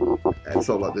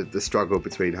sort of like the struggle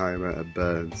between Homer and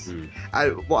Burns.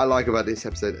 And what I like about this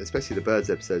episode, especially the Burns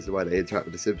episodes, the way they interact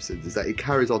with the Simpsons, is that it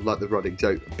carries on like the running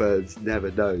joke that Burns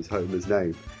never knows Homer's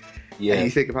name. Yeah. And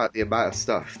you think about the amount of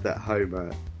stuff that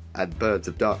Homer and Burns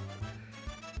have done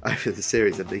over the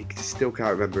series, and he still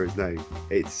can't remember his name.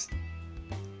 It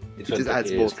just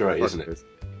adds more It's great, fun isn't to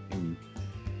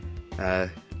it?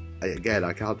 Again,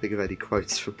 I can't think of any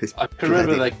quotes from this. I can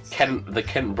remember bloody- the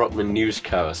Kent Brockman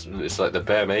newscast, and it's like the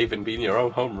bear may even be in your own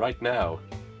home right now,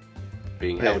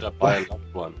 being Yeah. held up by a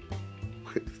loved one.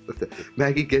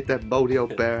 Maggie, get that moldy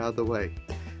old bear out of the way.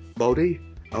 Moldy?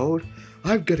 Old?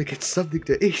 I'm gonna get something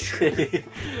to eat.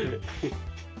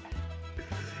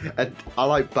 And I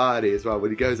like Barney as well, when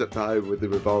he goes up to Homer with the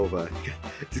revolver.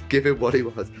 Just give him what he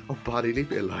wants. Oh, Barney, leave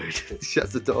me alone. He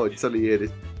shuts the door and suddenly you hear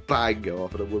this bang go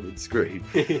off and a woman scream.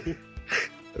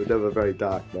 Another very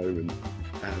dark moment.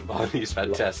 Barney's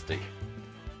fantastic.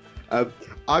 I'm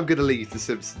going to leave The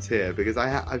Simpsons here because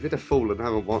I've been a fool and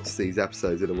haven't watched these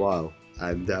episodes in a while.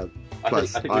 And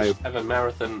plus, I think we should have a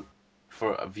marathon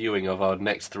for a viewing of our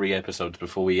next 3 episodes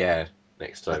before we air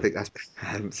next time. I think that's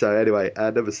so. Anyway,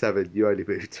 number 7, You Only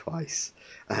Move Twice.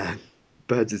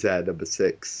 Burns' Hair, number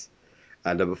 6,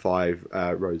 and number 5,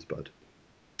 Rosebud.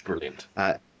 Brilliant.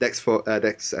 Next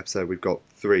episode, we've got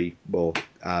 3 more,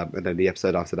 and then the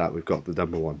episode after that, we've got the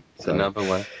number 1. So The number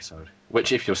 1 episode.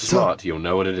 Which, if you're smart, you'll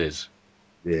know what it is.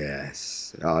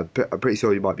 yes, I'm pretty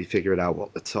sure you might be figuring out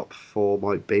what the top 4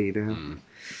 might be now.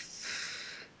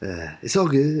 It's all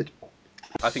good.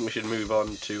 I think we should move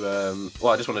on to.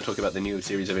 I just want to talk about the new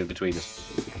series of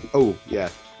In-Betweeners. Oh yeah,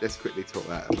 let's quickly talk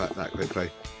about that quickly.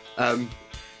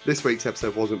 This week's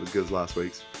episode wasn't as good as last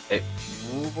week's. It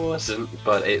wasn't,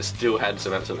 but it still had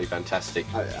some absolutely fantastic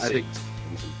I think scenes.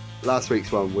 last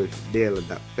week's one with Neil and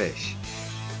that fish.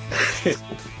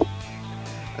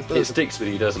 It sticks with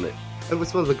you, doesn't it? It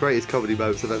was one of the greatest comedy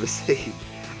moments I've ever seen.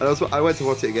 And I went to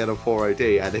watch it again on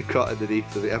 4OD, and it got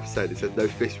underneath of the episode. It said no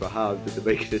fish were harmed in the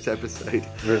making of this episode.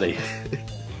 Really?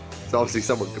 So obviously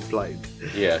someone complained.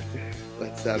 Yeah.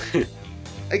 But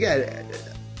again,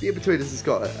 The In-Betweeners has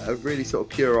got a really sort of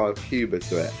puerile humour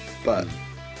to it, but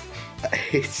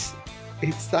it's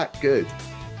that good.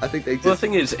 I think they just... Well, the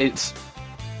thing is, it's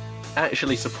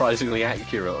actually surprisingly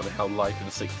accurate on how life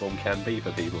in sixth form can be for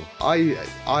people. I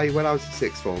when I was in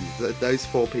sixth form, those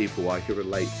 4 people I could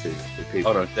relate to. The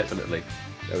people. Oh no, definitely.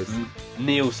 There was,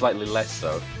 Neil slightly less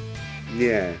so.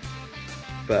 yeah,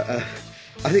 but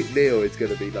I think Neil is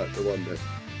going to be like the one that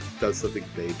does something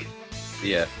big.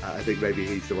 Yeah. I think maybe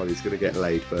he's the one who's going to get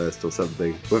laid first or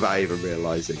something, without even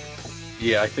realising.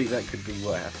 Yeah, I think that could be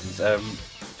what happens.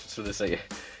 Just want to say,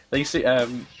 you see,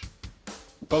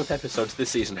 both episodes this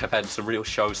season have had some real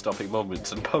show-stopping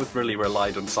moments, and both really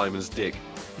relied on Simon's dick.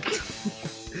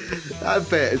 That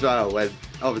bit as well, when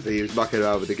obviously he was mucking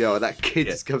around with the girl, and that kid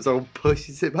just comes on and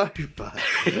pushes him over.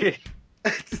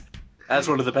 That's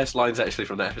one of the best lines actually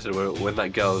from that episode, when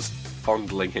that girl's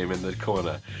fondling him in the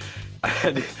corner.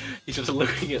 And he's just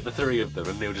looking at the 3 of them,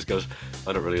 and Neil just goes,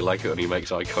 I don't really like it when he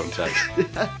makes eye contact.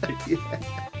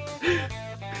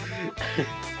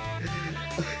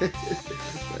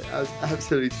 That was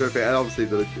absolutely terrific. And obviously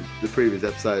the previous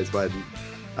episodes when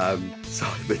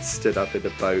Simon stood up in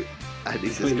the boat and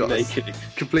he's just got naked.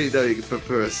 completely no, you can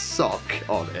put a sock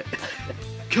on it.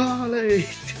 Carly!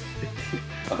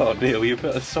 Oh, Neil, you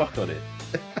put a sock on it.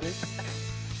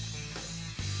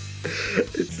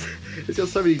 It's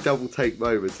just so many double take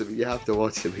moments. I mean, you have to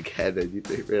watch them again and you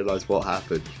don't realise what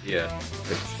happened. Yeah.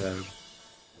 But,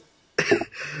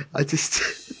 I just...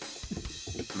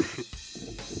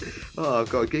 Oh, I've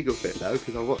got a giggle fit now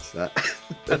because I watched that.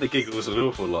 And the giggles an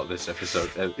awful lot this episode.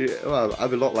 Yeah, well,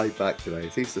 I'm a lot laid back today.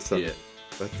 It seems the sun. Yeah.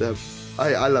 But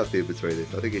I love the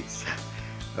In-Betweeners. I think it's.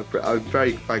 I'm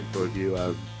very thankful of you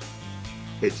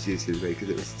introducing me because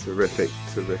it was terrific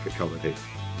comedy.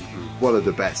 One of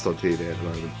the best on TV at the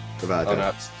moment. Without Oh,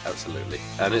 doubt. no, absolutely.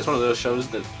 And it's one of those shows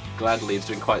that gladly is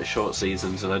doing quite short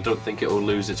seasons, and I don't think it will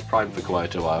lose its prime for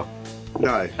quite a while.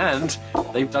 No. And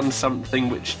they've done something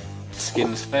which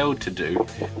Skins failed to do,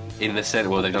 in the sense,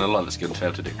 well, they've done a lot that Skins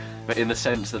failed to do, but in the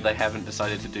sense that they haven't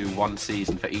decided to do one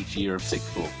season for each year of sixth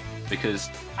form, because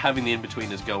having the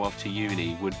In-Betweeners go off to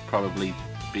uni would probably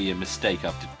be a mistake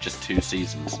after just 2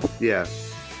 seasons. Yeah.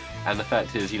 And the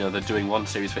fact is, they're doing one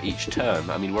series for each term.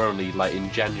 I mean, we're only like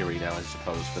in January now, I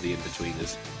suppose, for the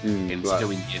In-Betweeners, still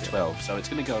in year 12, so it's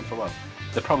going to go on for a while.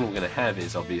 The problem we're going to have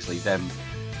is obviously them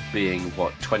being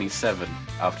 27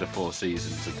 after 4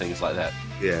 seasons and things like that.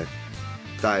 Yeah.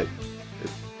 That's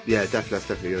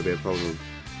definitely going to be a problem.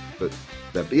 But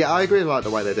yeah, I agree. Like the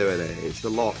way they're doing it. It's a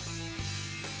lot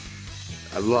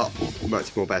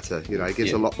much more better. It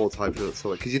gives a lot more time for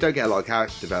sort of, because you don't get a lot of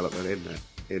character development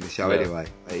in the show anyway.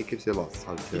 It gives you a lot of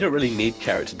time to. You don't really need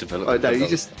character development. Oh, no, you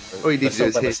just all you need to do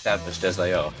is well hear, established as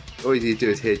they are. all you need to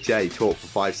do is hear Jay talk for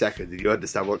 5 seconds, and you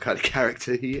understand what kind of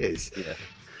character he is. Yeah.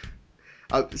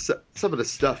 Some of the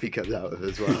stuff he comes out with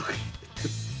as well.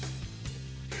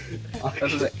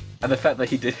 And the fact that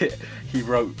he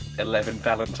wrote 11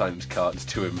 Valentine's cards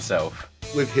to himself.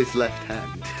 With his left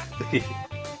hand.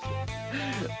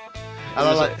 And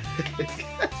I like.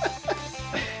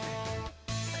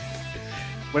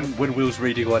 When Will's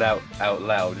reading one out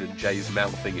loud and Jay's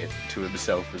mouthing it to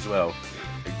himself as well,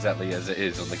 exactly as it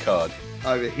is on the card.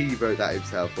 I mean, he wrote that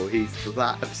himself, or he's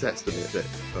that obsessed with it.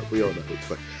 But we all know it's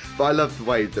fine. But I love the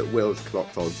way that Will's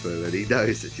clocked onto him, and he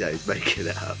knows that Jay's making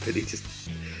it up, and he just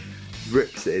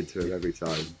rips it into him every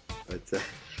time. But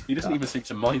He doesn't even seem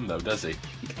to mind though, does he?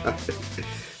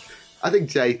 I think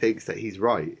Jay thinks that he's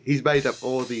right. He's made up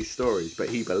all these stories, but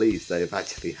he believes they have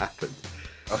actually happened.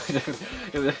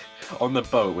 On the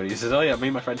boat when he says, "Oh yeah, me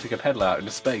and my friend took a pedal out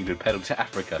into Spain and pedalled to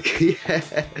Africa."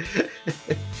 Yeah.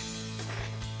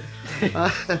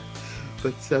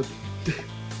 But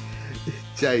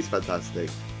Jay's fantastic.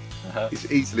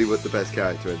 He's easily the best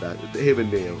character in that. Him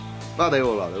and Neil. Well, they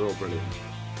all are. They're all brilliant.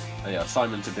 Oh, yeah,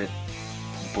 Simon's a bit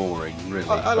boring, really.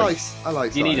 I like.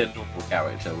 You need Simon. a normal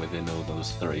character within all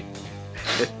those 3.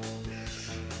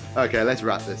 Okay, let's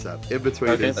wrap this up. In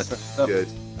between Okay, is let's wrap this up. good.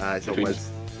 It's on Between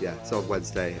Wednesday. Yeah, it's on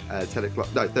Wednesday, 10 o'clock.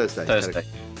 No, Thursday. Thursday.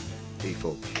 10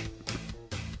 E4.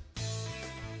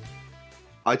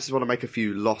 I just want to make a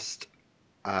few lost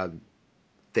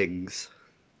things.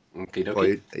 Okay, Well,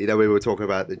 okay. we were talking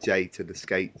about the Jate and the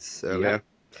skates earlier.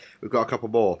 We've got a couple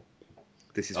more.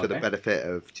 This is for the Okay. benefit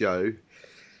of Joe.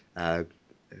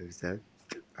 Who's there?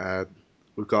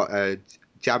 We've got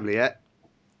Jamliet,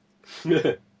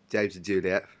 James and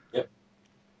Juliet. Yep.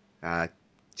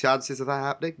 Chances of that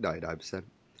happening? 99%.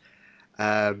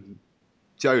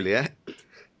 Joliet.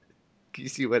 Can you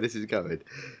see where this is going?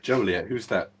 Joliet, who's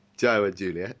that? Joe and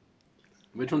Juliet.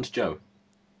 Which one's Joe?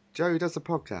 Joe does the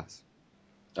podcast.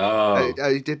 Oh, Oh,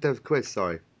 you did the quiz,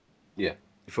 sorry. yeah.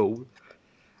 You fool.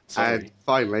 Sorry. And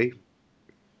finally,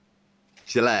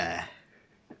 Gillette.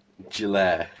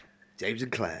 Gillette. James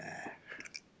and Claire.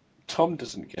 Tom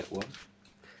doesn't get one.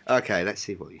 Okay, let's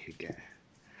see what you can get.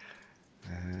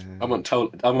 I want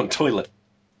toilet.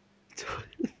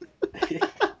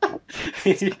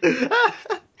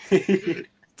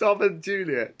 Tom and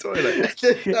Juliet, toilet.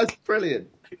 That's brilliant.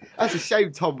 That's a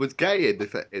shame Tom was gay in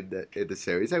the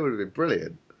series. They would have been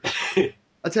brilliant.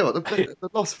 I tell you what, the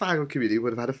Lost Fangirl community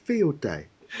would have had a field day.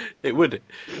 It would.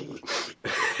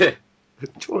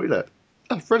 Toilet.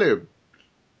 That's brilliant.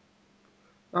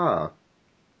 Who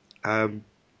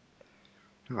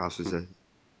else was there?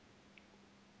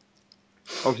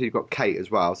 Obviously, you've got Kate as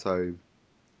well, so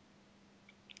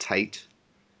Tate.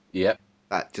 Yep.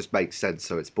 That just makes sense,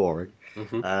 so it's boring.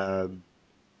 Mm-hmm.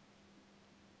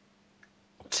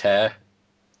 Tear.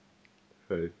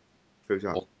 Who's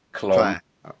that? Or Clon. Claire.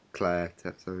 Oh, Claire.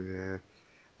 So,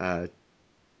 yeah.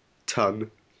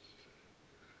 Ton.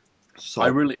 I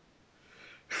really.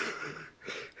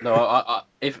 No, I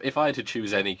if I had to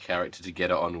choose any character to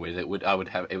get it on with, it would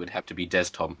have to be Des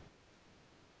Tom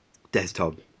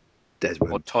Desmond.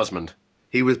 or Tosmond.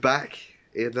 He was back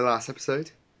in the last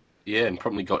episode. Yeah, and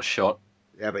probably got shot.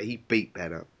 Yeah, but he beat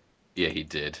Ben up. Yeah, he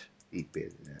did. He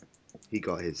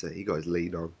got his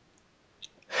lead on.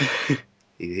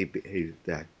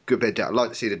 Yeah, good bit down. I'd like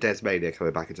to see the Desmania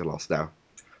coming back into Lost now.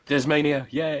 Desmania,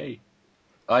 yay!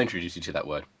 I introduced you to that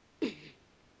word.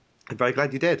 I'm very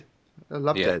glad you did. I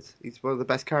love Yeah. Des. He's one of the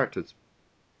best characters.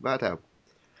 Without doubt.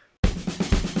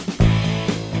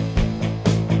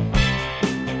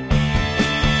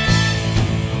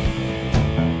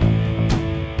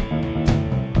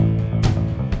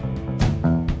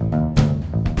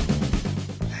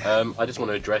 I just want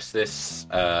to address this,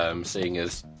 seeing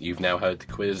as you've now heard the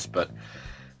quiz, but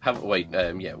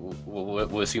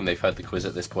we'll assume they've heard the quiz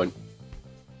at this point.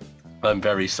 I'm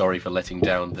very sorry for letting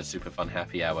down the Super Fun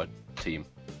Happy Hour team.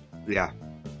 Yeah,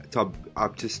 Tom,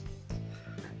 I'm just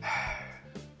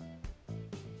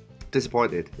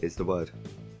disappointed is the word.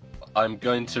 I'm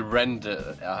going to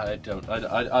render. I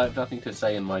have nothing to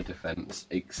say in my defence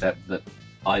except that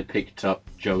I picked up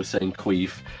Joe St.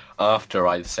 Queef after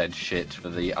I said shit for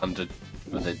the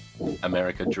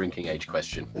America drinking age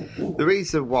question. The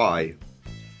reason why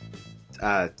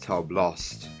Tom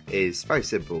lost is very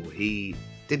simple. He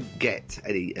didn't get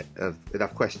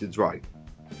enough questions right.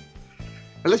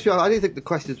 And let's be honest, I didn't think the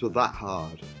questions were that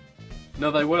hard.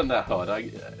 No, they weren't that hard.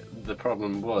 The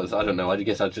problem was, I don't know, I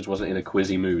guess I just wasn't in a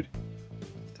quizzy mood.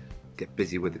 Get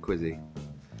busy with the quizzy.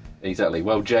 Exactly.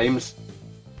 Well, James,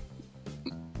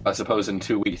 I suppose in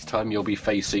 2 weeks' time you'll be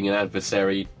facing an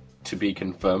adversary to be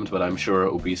confirmed, but I'm sure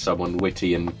it will be someone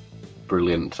witty and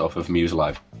brilliant off of Muse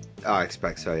Live. I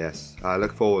expect so, yes. I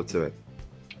look forward to it.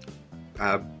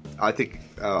 I think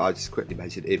I'll just quickly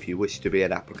mention, if you wish to be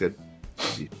an applicant,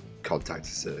 you contact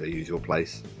us at the usual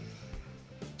place.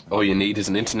 All you need is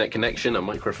an internet connection, a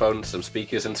microphone, some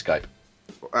speakers, and Skype.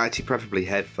 Actually, preferably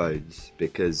headphones,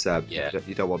 because Yeah.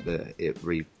 you don't want it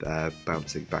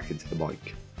bouncing back into the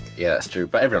mic. Yeah, that's true.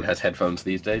 But everyone has headphones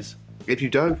these days. If you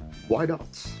don't, why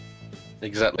not?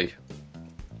 Exactly.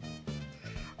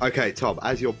 Okay, Tom,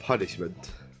 as your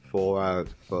punishment for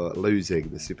losing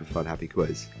the Super Fun Happy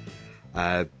Quiz,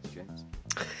 James.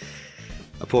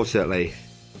 unfortunately,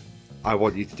 I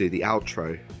want you to do the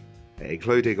outro,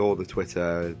 including all the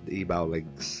Twitter and email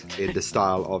links, in the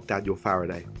style of Daniel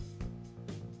Faraday.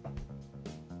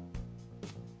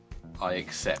 I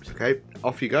accept. Okay,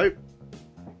 off you go.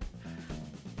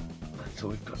 That's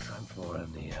all we've got time for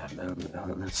on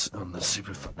the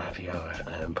Super Fun Happy Hour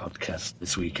podcast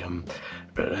this week.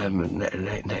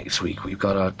 Next week we've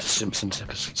got our Simpsons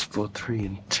episodes 4, 3,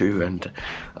 and 2, and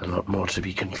a lot more to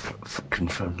be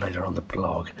confirmed later on the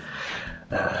blog.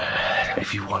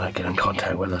 If you want to get in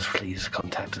contact with us, please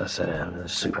contact us at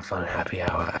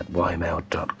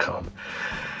superfunhappyhour@ymail.com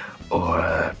or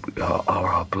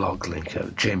our blog link.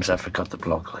 James, I forgot the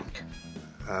blog link.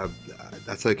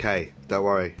 That's okay. Don't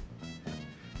worry.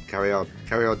 Carry on,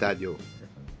 Daniel.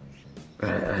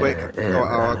 Quick, or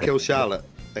I'll kill Charlotte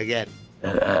again.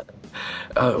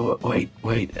 Wait!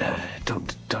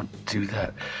 Don't do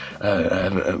that.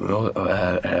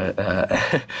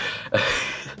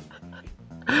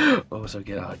 Also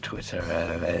get our Twitter.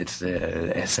 It's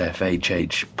the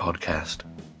SFHH podcast.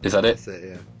 Is that it? That's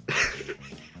it,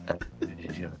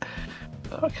 yeah.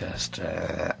 Podcast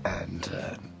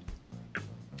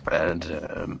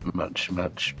and much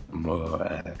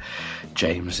more.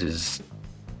 James's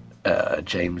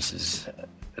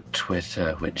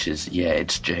Twitter, which is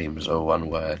it's James, or one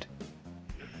word,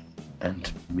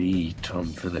 and me, Tom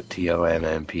Philip,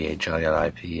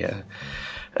 TOMMPHILIP.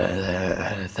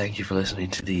 Thank you for listening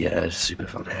to the Super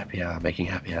Fun Happy Hour, making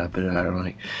happy hour better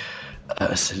ironic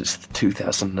since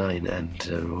 2009, and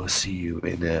we'll see you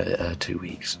in 2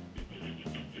 weeks.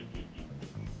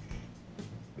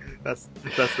 That's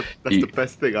the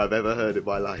best thing I've ever heard in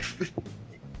my life.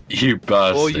 You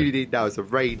bastard. All you need now is a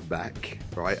rain Mac,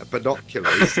 right, a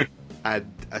binoculars,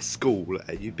 and a school,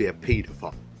 and you'd be a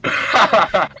paedophile.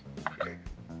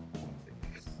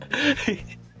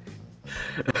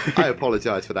 I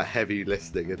apologise for that heavy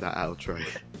listening in that outro.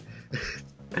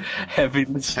 Heavy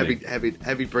listening.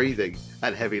 Heavy breathing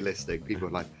and heavy listening. People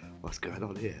are like, what's going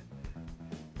on here?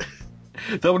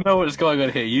 Don't know what's going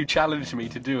on here. You challenged me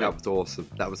to do it.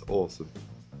 That was awesome.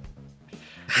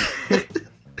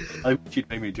 I wish you'd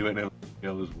make me do it now as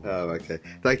well. Oh, okay.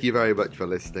 Thank you very much for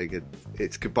listening. And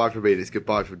it's goodbye from me, and it's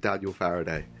goodbye from Daniel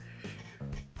Faraday.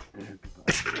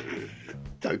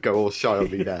 Don't go all shy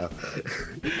on me now.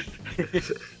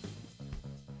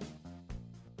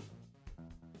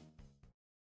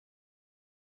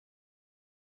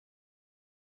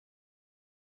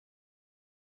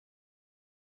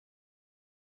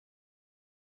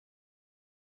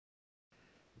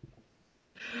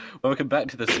 Welcome back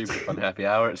to the Super Fun Happy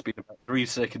Hour. It's been about 3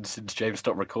 seconds since James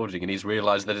stopped recording, and he's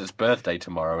realised that it's birthday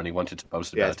tomorrow, and he wanted to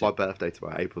post about Yeah, it. it's my birthday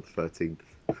tomorrow, April the 13th.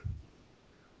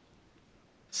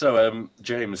 So,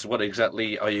 James, what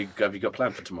exactly have you got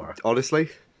planned for tomorrow? Honestly,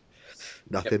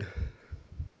 nothing.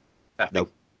 Fapping.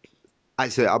 Nope.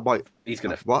 Actually, I might. He's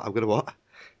gonna What? I'm gonna what?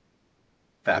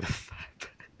 fap.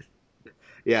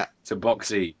 Yeah, So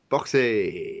Boxy.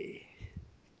 Boxy.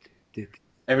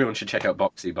 Everyone should check out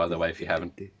Boxy, by the way, if you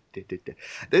haven't.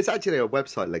 There's actually a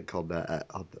website link on there.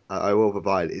 I will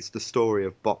provide. It's the story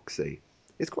of Boxy.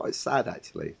 It's quite sad,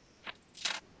 actually.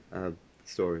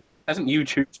 story. Hasn't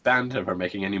YouTube banned her from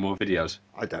making any more videos?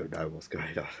 I don't know what's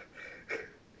going on.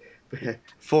 But yeah,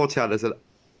 4chan has a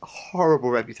horrible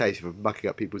reputation for mucking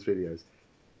up people's videos.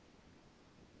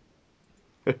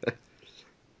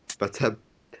 But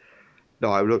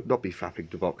no, I will not be fapping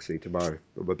Devoxy tomorrow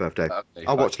on my birthday. Okay,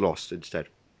 I'll fine. watch Lost instead.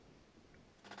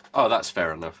 Oh, that's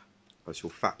fair enough. I shall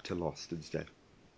fap to Lost instead.